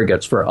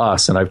surrogates for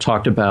us. And I've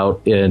talked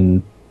about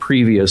in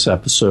previous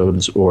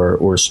episodes or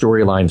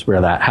storylines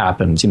where that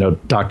happens.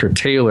 Dr.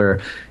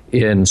 Taylor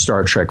in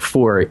Star Trek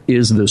IV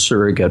is the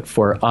surrogate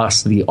for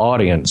us, the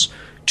audience,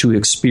 to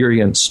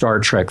experience Star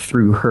Trek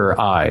through her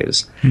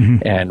eyes.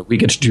 Mm-hmm. And we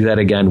get to do that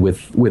again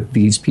with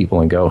these people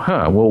and go,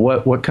 well,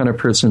 what kind of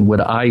person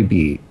would I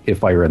be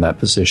if I were in that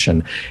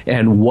position?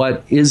 And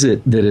what is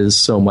it that is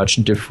so much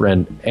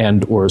different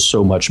and or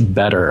so much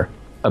better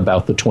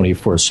about the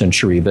 24th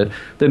century that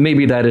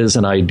maybe that is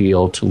an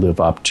ideal to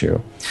live up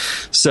to?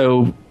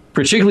 So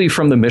particularly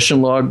from the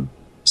mission log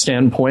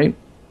standpoint,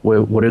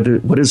 what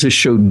does this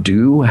show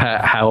do?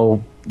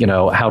 How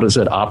does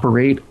it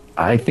operate?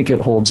 I think it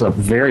holds up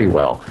very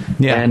well,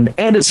 and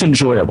it's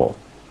enjoyable,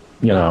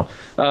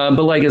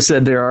 But like I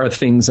said, there are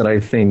things that I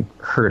think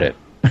hurt it.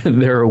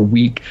 There are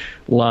weak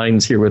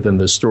lines here within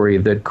the story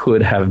that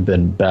could have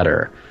been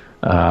better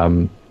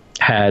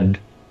had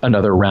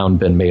another round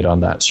been made on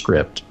that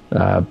script.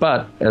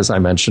 But as I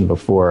mentioned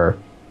before,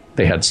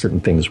 they had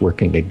certain things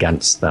working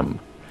against them.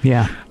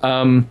 Yeah.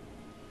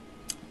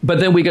 But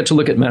then we get to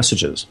look at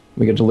messages.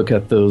 We get to look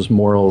at those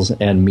morals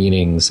and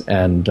meanings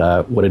and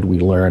what did we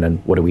learn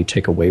and what do we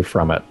take away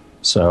from it.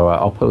 So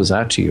I'll pose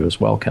that to you as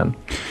well, Ken.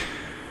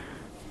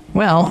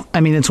 Well,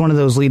 I mean, it's one of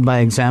those lead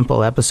by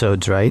example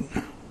episodes, right?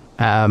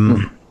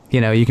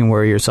 You can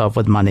worry yourself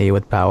with money,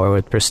 with power,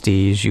 with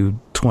prestige, you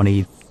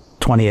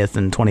 20th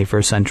and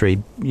 21st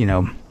century,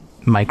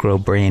 micro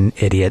brain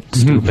idiot,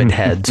 stupid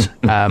heads.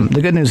 The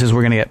good news is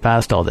we're going to get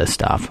past all this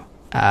stuff.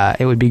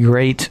 It would be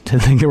great to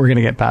think that we're going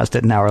to get past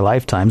it in our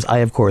lifetimes. I,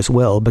 of course,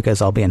 will,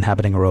 because I'll be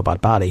inhabiting a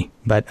robot body.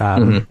 But,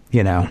 it'd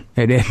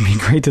be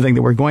great to think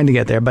that we're going to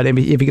get there. But if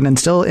you can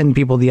instill in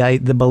people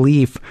the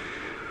belief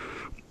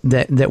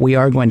that we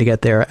are going to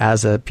get there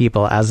as a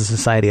people, as a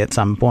society at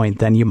some point,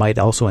 then you might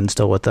also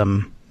instill with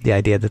them the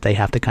idea that they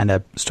have to kind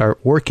of start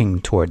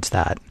working towards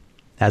that,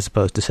 as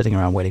opposed to sitting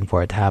around waiting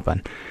for it to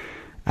happen.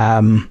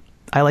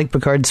 I like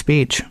Picard's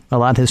speech. A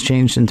lot has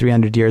changed in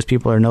 300 years.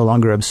 People are no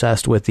longer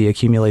obsessed with the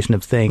accumulation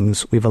of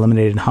things. We've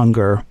eliminated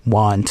hunger,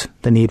 want,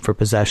 the need for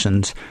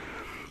possessions.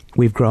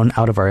 We've grown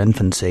out of our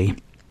infancy.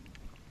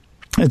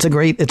 It's a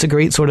great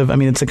sort of,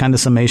 it's the kind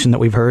of summation that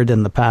we've heard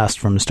in the past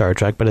from Star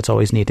Trek, but it's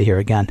always neat to hear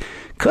again.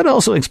 Could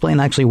also explain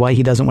actually why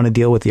he doesn't want to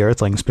deal with the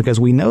Earthlings, because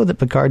we know that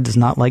Picard does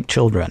not like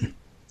children.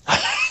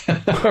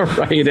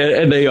 Right,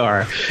 and they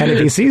are. And if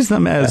he sees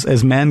them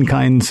as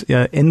mankind's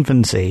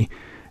infancy,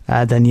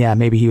 then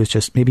maybe he was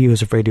afraid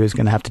he was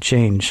going to have to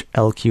change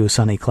LQ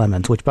Sonny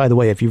Clemens. Which, by the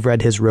way, if you've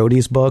read his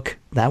Roadies book,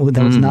 that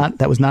was not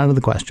out of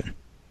the question.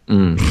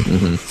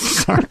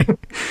 Sorry.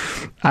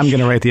 I'm going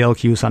to write the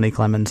LQ Sonny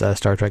Clemens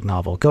Star Trek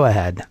novel. Go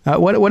ahead.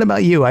 What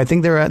about you? I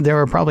think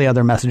there are probably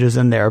other messages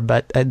in there,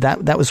 but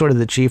that was sort of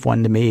the chief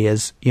one to me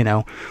is,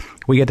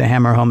 we get to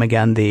hammer home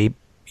again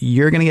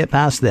you're going to get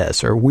past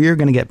this, or we're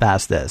going to get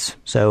past this.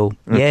 So,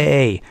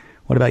 yay.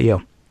 What about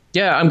you?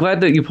 Yeah, I'm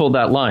glad that you pulled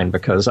that line,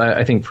 because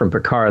I think from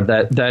Picard,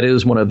 that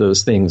is one of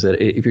those things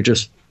that if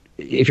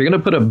you're going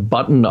to put a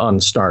button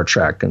on Star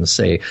Trek and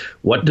say,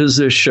 what does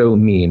this show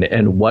mean?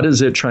 And what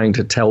is it trying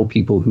to tell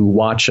people who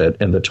watch it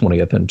in the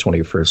 20th and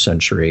 21st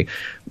century?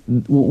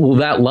 Well,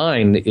 that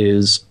line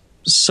is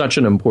such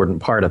an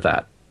important part of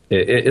that.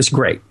 It's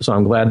great. So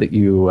I'm glad that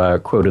you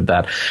quoted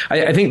that.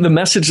 I think the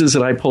messages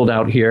that I pulled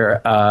out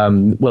here,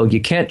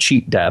 you can't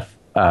cheat death.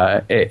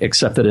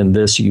 Except that in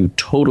this you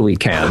totally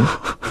can.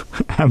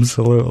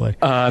 Absolutely.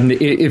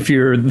 If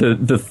you're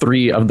the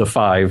 3 of the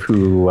 5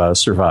 who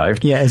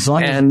survived. Yeah, as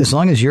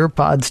long as your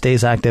pod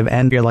stays active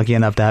and you're lucky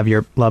enough to have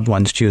your loved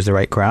ones choose the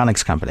right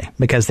cryonics company,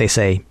 because they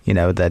say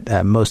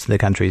that most of the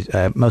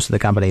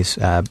companies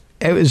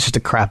it was just a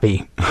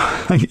crappy.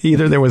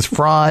 Either there was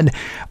fraud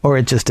or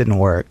it just didn't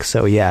work.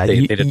 So yeah,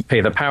 they didn't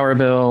pay the power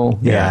bill.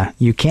 Yeah,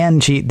 you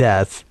can cheat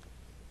death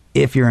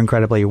if you're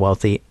incredibly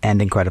wealthy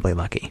and incredibly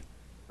lucky.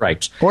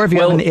 Right. Or if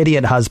you have an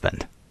idiot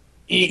husband.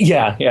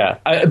 Yeah.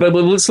 But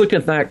let's look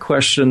at that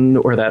question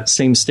or that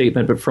same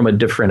statement, but from a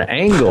different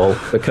angle,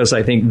 because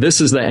I think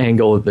this is the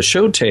angle that the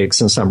show takes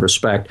in some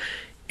respect.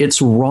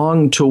 It's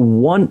wrong to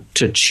want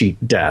to cheat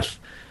death.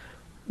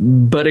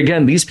 But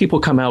again, these people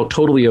come out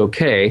totally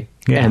okay,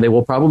 and they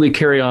will probably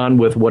carry on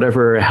with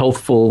whatever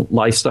healthful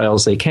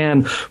lifestyles they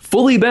can,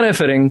 fully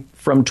benefiting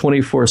from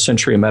 24th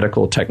century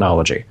medical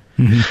technology.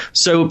 Mm-hmm.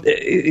 So,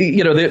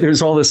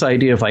 there's all this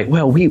idea of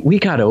we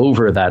got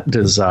over that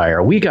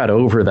desire. We got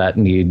over that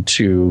need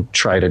to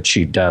try to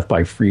cheat death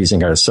by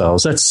freezing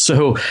ourselves. That's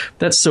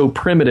so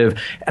primitive.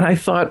 And I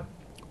thought,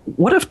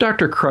 what if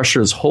Dr.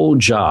 Crusher's whole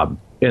job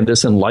in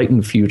this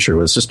enlightened future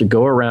was just to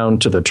go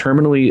around to the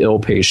terminally ill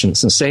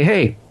patients and say,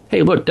 hey,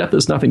 look, death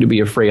is nothing to be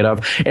afraid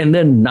of, and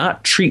then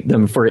not treat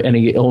them for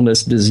any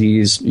illness,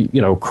 disease,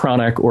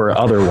 chronic or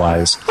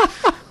otherwise.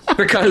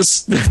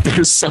 Because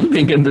there's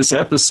something in this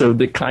episode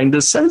that kind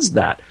of says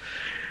that.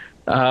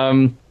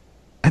 I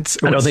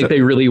don't think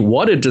they really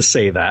wanted to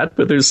say that,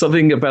 but there's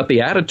something about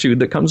the attitude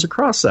that comes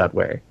across that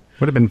way.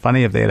 Would have been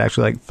funny if they had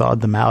actually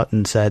thawed them out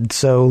and said,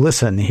 so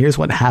listen, here's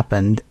what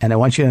happened, and I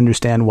want you to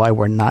understand why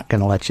we're not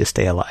going to let you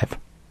stay alive.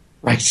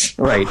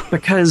 Right.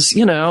 Because,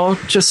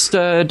 just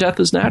death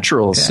is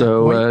natural,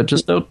 so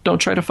just don't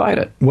try to fight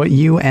it. What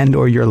you and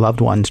or your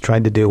loved ones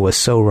tried to do was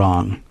so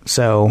wrong.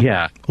 So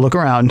look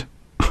around.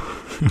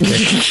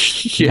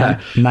 Yeah.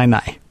 Nine.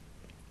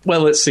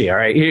 Well, let's see. All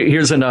right.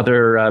 Here's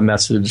another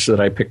message that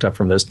I picked up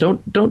from this.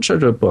 Don't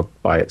judge a book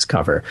by its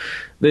cover.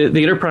 The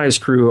Enterprise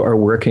crew are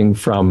working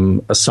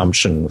from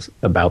assumptions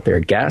about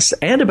their guests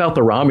and about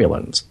the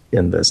Romulans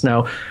in this.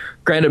 Now,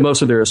 granted,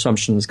 most of their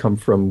assumptions come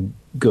from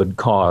good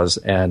cause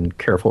and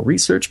careful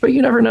research, but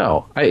you never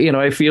know.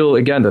 I feel,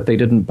 again, that they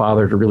didn't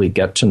bother to really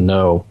get to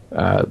know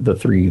the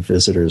 3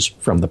 visitors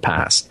from the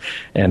past.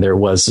 And there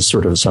was this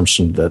sort of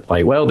assumption that,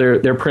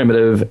 they're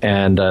primitive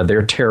and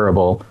they're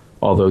terrible,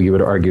 although you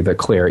would argue that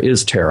Claire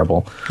is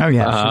terrible. Oh,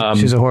 yeah.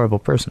 She's a horrible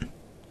person.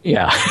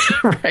 Yeah,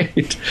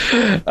 right.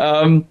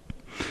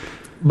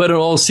 But in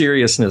all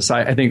seriousness,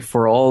 I think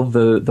for all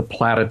the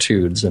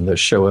platitudes in the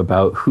show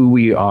about who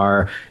we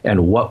are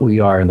and what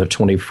we are in the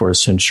 24th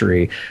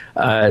century,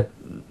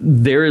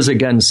 there is,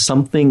 again,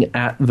 something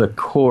at the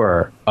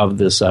core of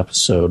this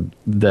episode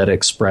that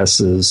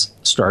expresses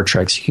Star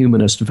Trek's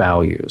humanist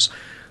values.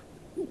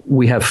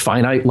 We have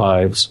finite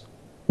lives.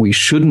 We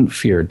shouldn't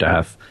fear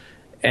death.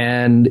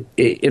 And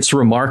it's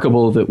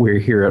remarkable that we're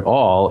here at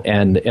all.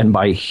 And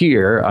by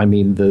here, I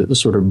mean the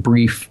sort of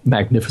brief,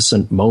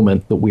 magnificent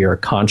moment that we are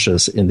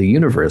conscious in the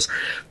universe.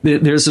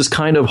 There's this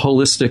kind of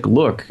holistic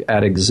look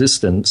at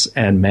existence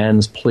and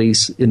man's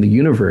place in the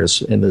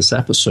universe in this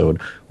episode.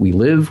 We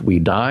live, we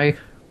die,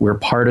 we're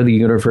part of the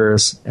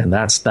universe, and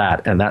that's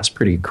that. And that's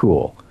pretty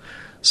cool.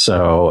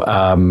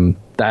 So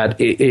that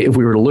if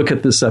we were to look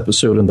at this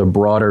episode in the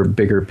broader,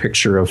 bigger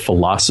picture of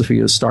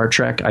philosophy of Star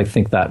Trek, I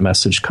think that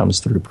message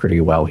comes through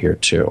pretty well here,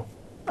 too.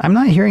 I'm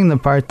not hearing the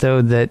part,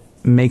 though, that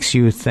makes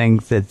you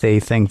think that they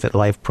think that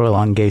life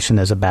prolongation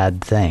is a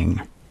bad thing.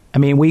 I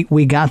mean,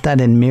 we got that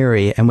in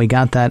Miri, and we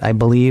got that, I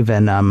believe,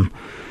 in,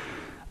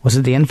 was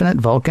it the Infinite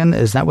Vulcan?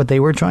 Is that what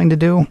they were trying to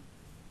do?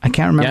 I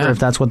can't remember if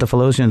that's what the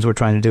Felosians were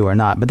trying to do or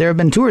not. But there have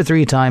been 2 or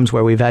 3 times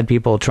where we've had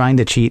people trying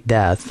to cheat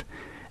death,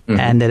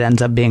 and it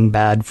ends up being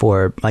bad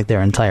for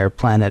their entire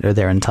planet or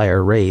their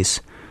entire race.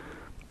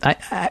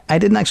 I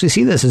didn't actually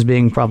see this as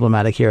being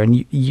problematic here,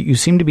 and you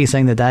seem to be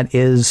saying that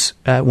is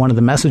one of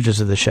the messages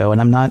of the show,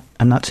 and I'm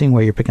not seeing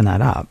where you're picking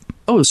that up.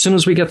 Oh, as soon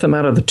as we get them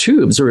out of the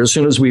tubes, or as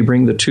soon as we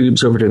bring the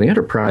tubes over to the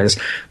Enterprise,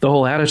 the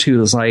whole attitude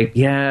is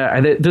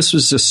this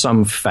was just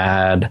some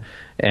fad,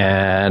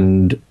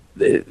 and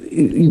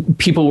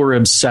people were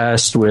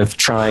obsessed with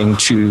trying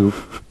to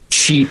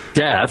cheat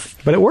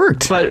death. But it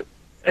worked. But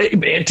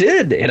It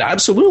did. It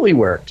absolutely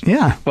worked.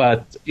 Yeah.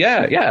 But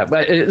yeah.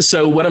 But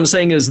so what I'm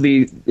saying is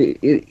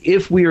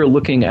if we are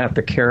looking at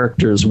the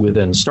characters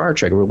within Star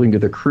Trek, we're looking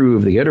at the crew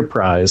of the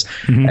Enterprise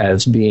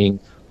as being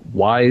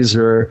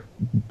wiser,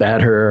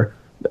 better.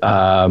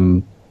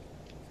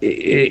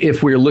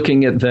 If we're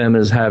looking at them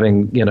as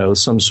having,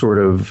 some sort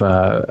of,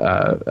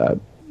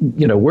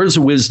 words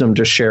of wisdom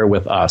to share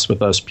with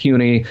us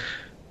puny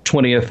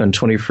 20th and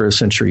 21st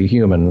century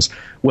humans,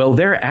 well,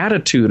 their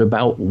attitude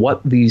about what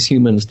these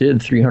humans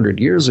did 300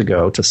 years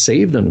ago to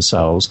save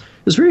themselves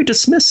is very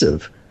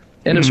dismissive.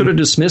 And it's sort of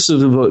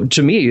dismissive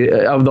to me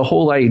of the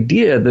whole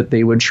idea that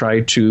they would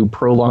try to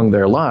prolong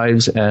their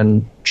lives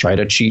and try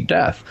to cheat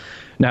death.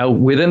 Now,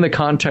 within the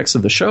context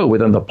of the show,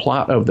 within the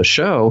plot of the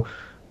show,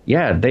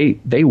 yeah,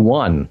 they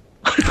won.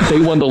 They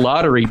won the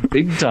lottery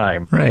big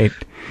time. Right.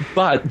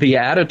 But the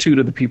attitude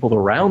of the people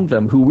around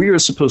them, who we are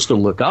supposed to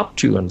look up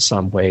to in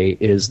some way,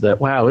 is that,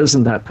 wow,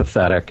 isn't that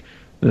pathetic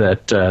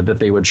that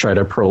they would try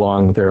to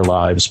prolong their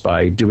lives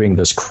by doing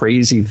this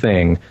crazy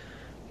thing.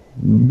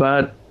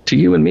 But to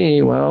you and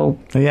me, well,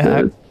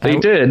 yeah, they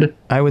did.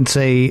 I would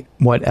say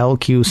what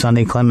LQ,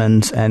 Sonny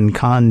Clemens, and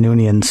Khan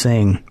Noonien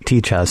Singh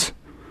teach us.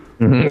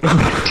 Right.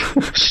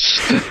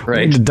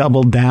 We need to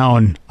double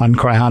down on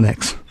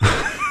cryonics.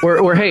 Or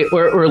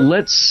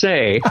let's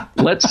say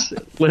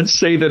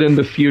that in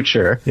the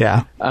future,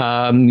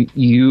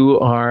 you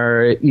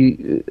are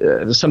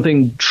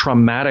something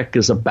traumatic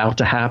is about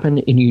to happen,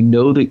 and you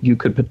know that you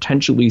could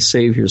potentially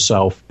save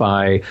yourself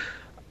by,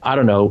 I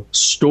don't know,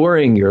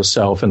 storing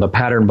yourself in the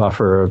pattern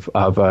buffer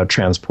of a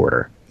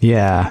transporter.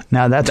 Yeah,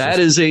 now that's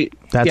crazy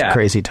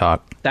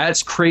talk.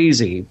 That's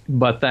crazy,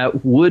 but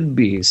that would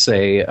be,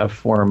 say, a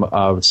form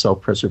of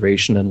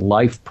self-preservation and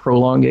life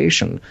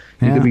prolongation.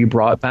 You could be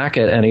brought back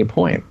at any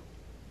point.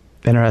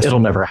 Interesting. It'll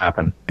never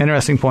happen.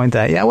 Interesting point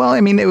that. Yeah, well,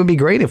 I mean, it would be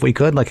great if we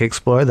could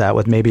explore that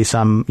with maybe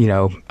some,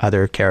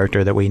 other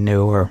character that we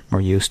knew or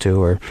were used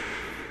to. Or,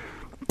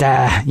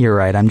 you're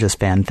right. I'm just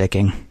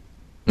fanficking.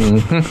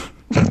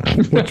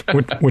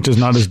 which is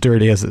not as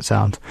dirty as it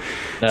sounds.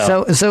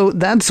 No. So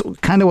that's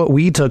kind of what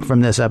we took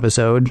from this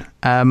episode.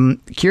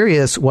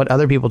 Curious what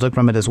other people took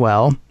from it as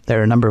well. There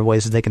are a number of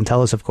ways that they can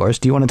tell us, of course.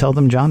 Do you want to tell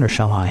them, John, or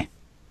shall I?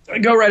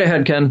 Go right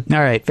ahead, Ken.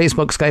 All right.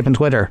 Facebook, Skype, and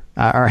Twitter.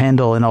 Our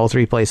handle in all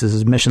three places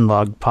is Mission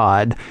Log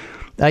Pod.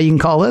 You can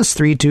call us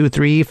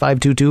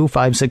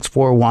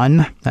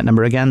 323-522-5641. That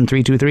number again,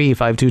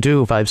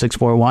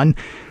 323-522-5641.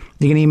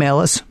 You can email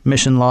us,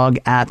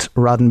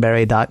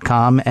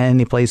 missionlog@roddenberry.com.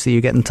 Any place that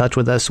you get in touch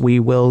with us, we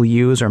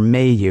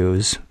may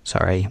use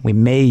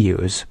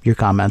your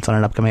comments on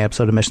an upcoming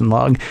episode of Mission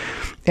Log.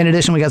 In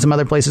addition, we got some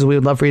other places we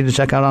would love for you to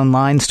check out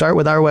online. Start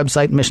with our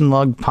website,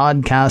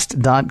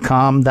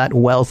 missionlogpodcast.com. That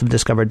wealth of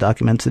discovered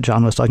documents that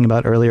John was talking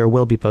about earlier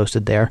will be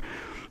posted there,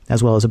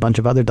 as well as a bunch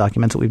of other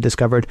documents that we've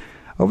discovered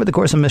over the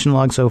course of Mission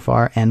Log so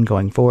far and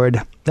going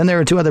forward. Then there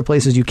are two other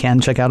places you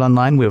can check out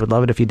online. We would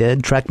love it if you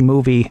did.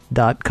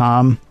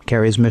 TrekMovie.com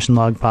carries Mission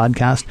Log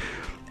Podcast,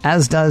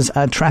 as does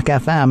Trek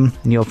FM,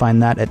 and you'll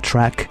find that at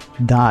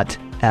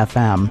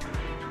trek.fm.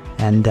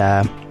 And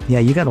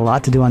you got a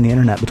lot to do on the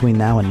internet between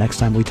now and next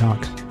time we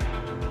talk.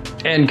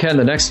 And Ken,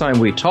 the next time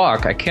we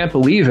talk, I can't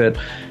believe it,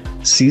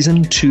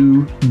 Season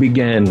 2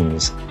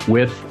 begins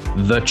with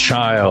The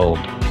Child.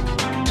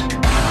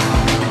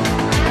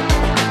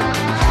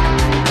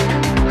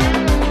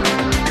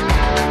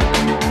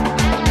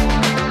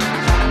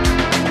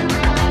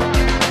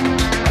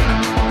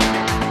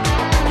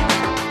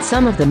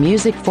 Some of the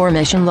music for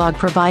Mission Log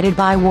provided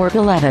by Warp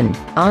 11,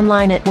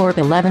 online at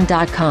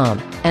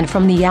warp11.com, and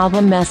from the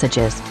album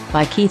Messages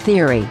by Key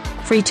Theory,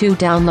 free to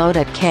download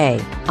at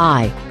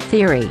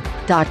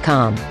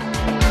kitheory.com.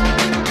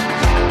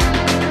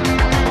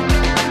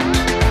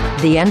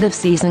 The end of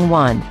Season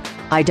 1.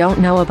 I don't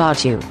know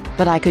about you,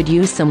 but I could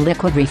use some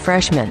liquid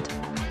refreshment.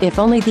 If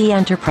only the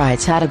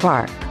Enterprise had a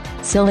bar.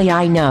 Silly,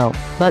 I know,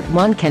 but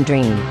one can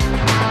dream.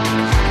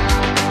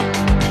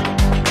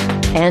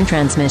 End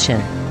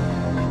transmission.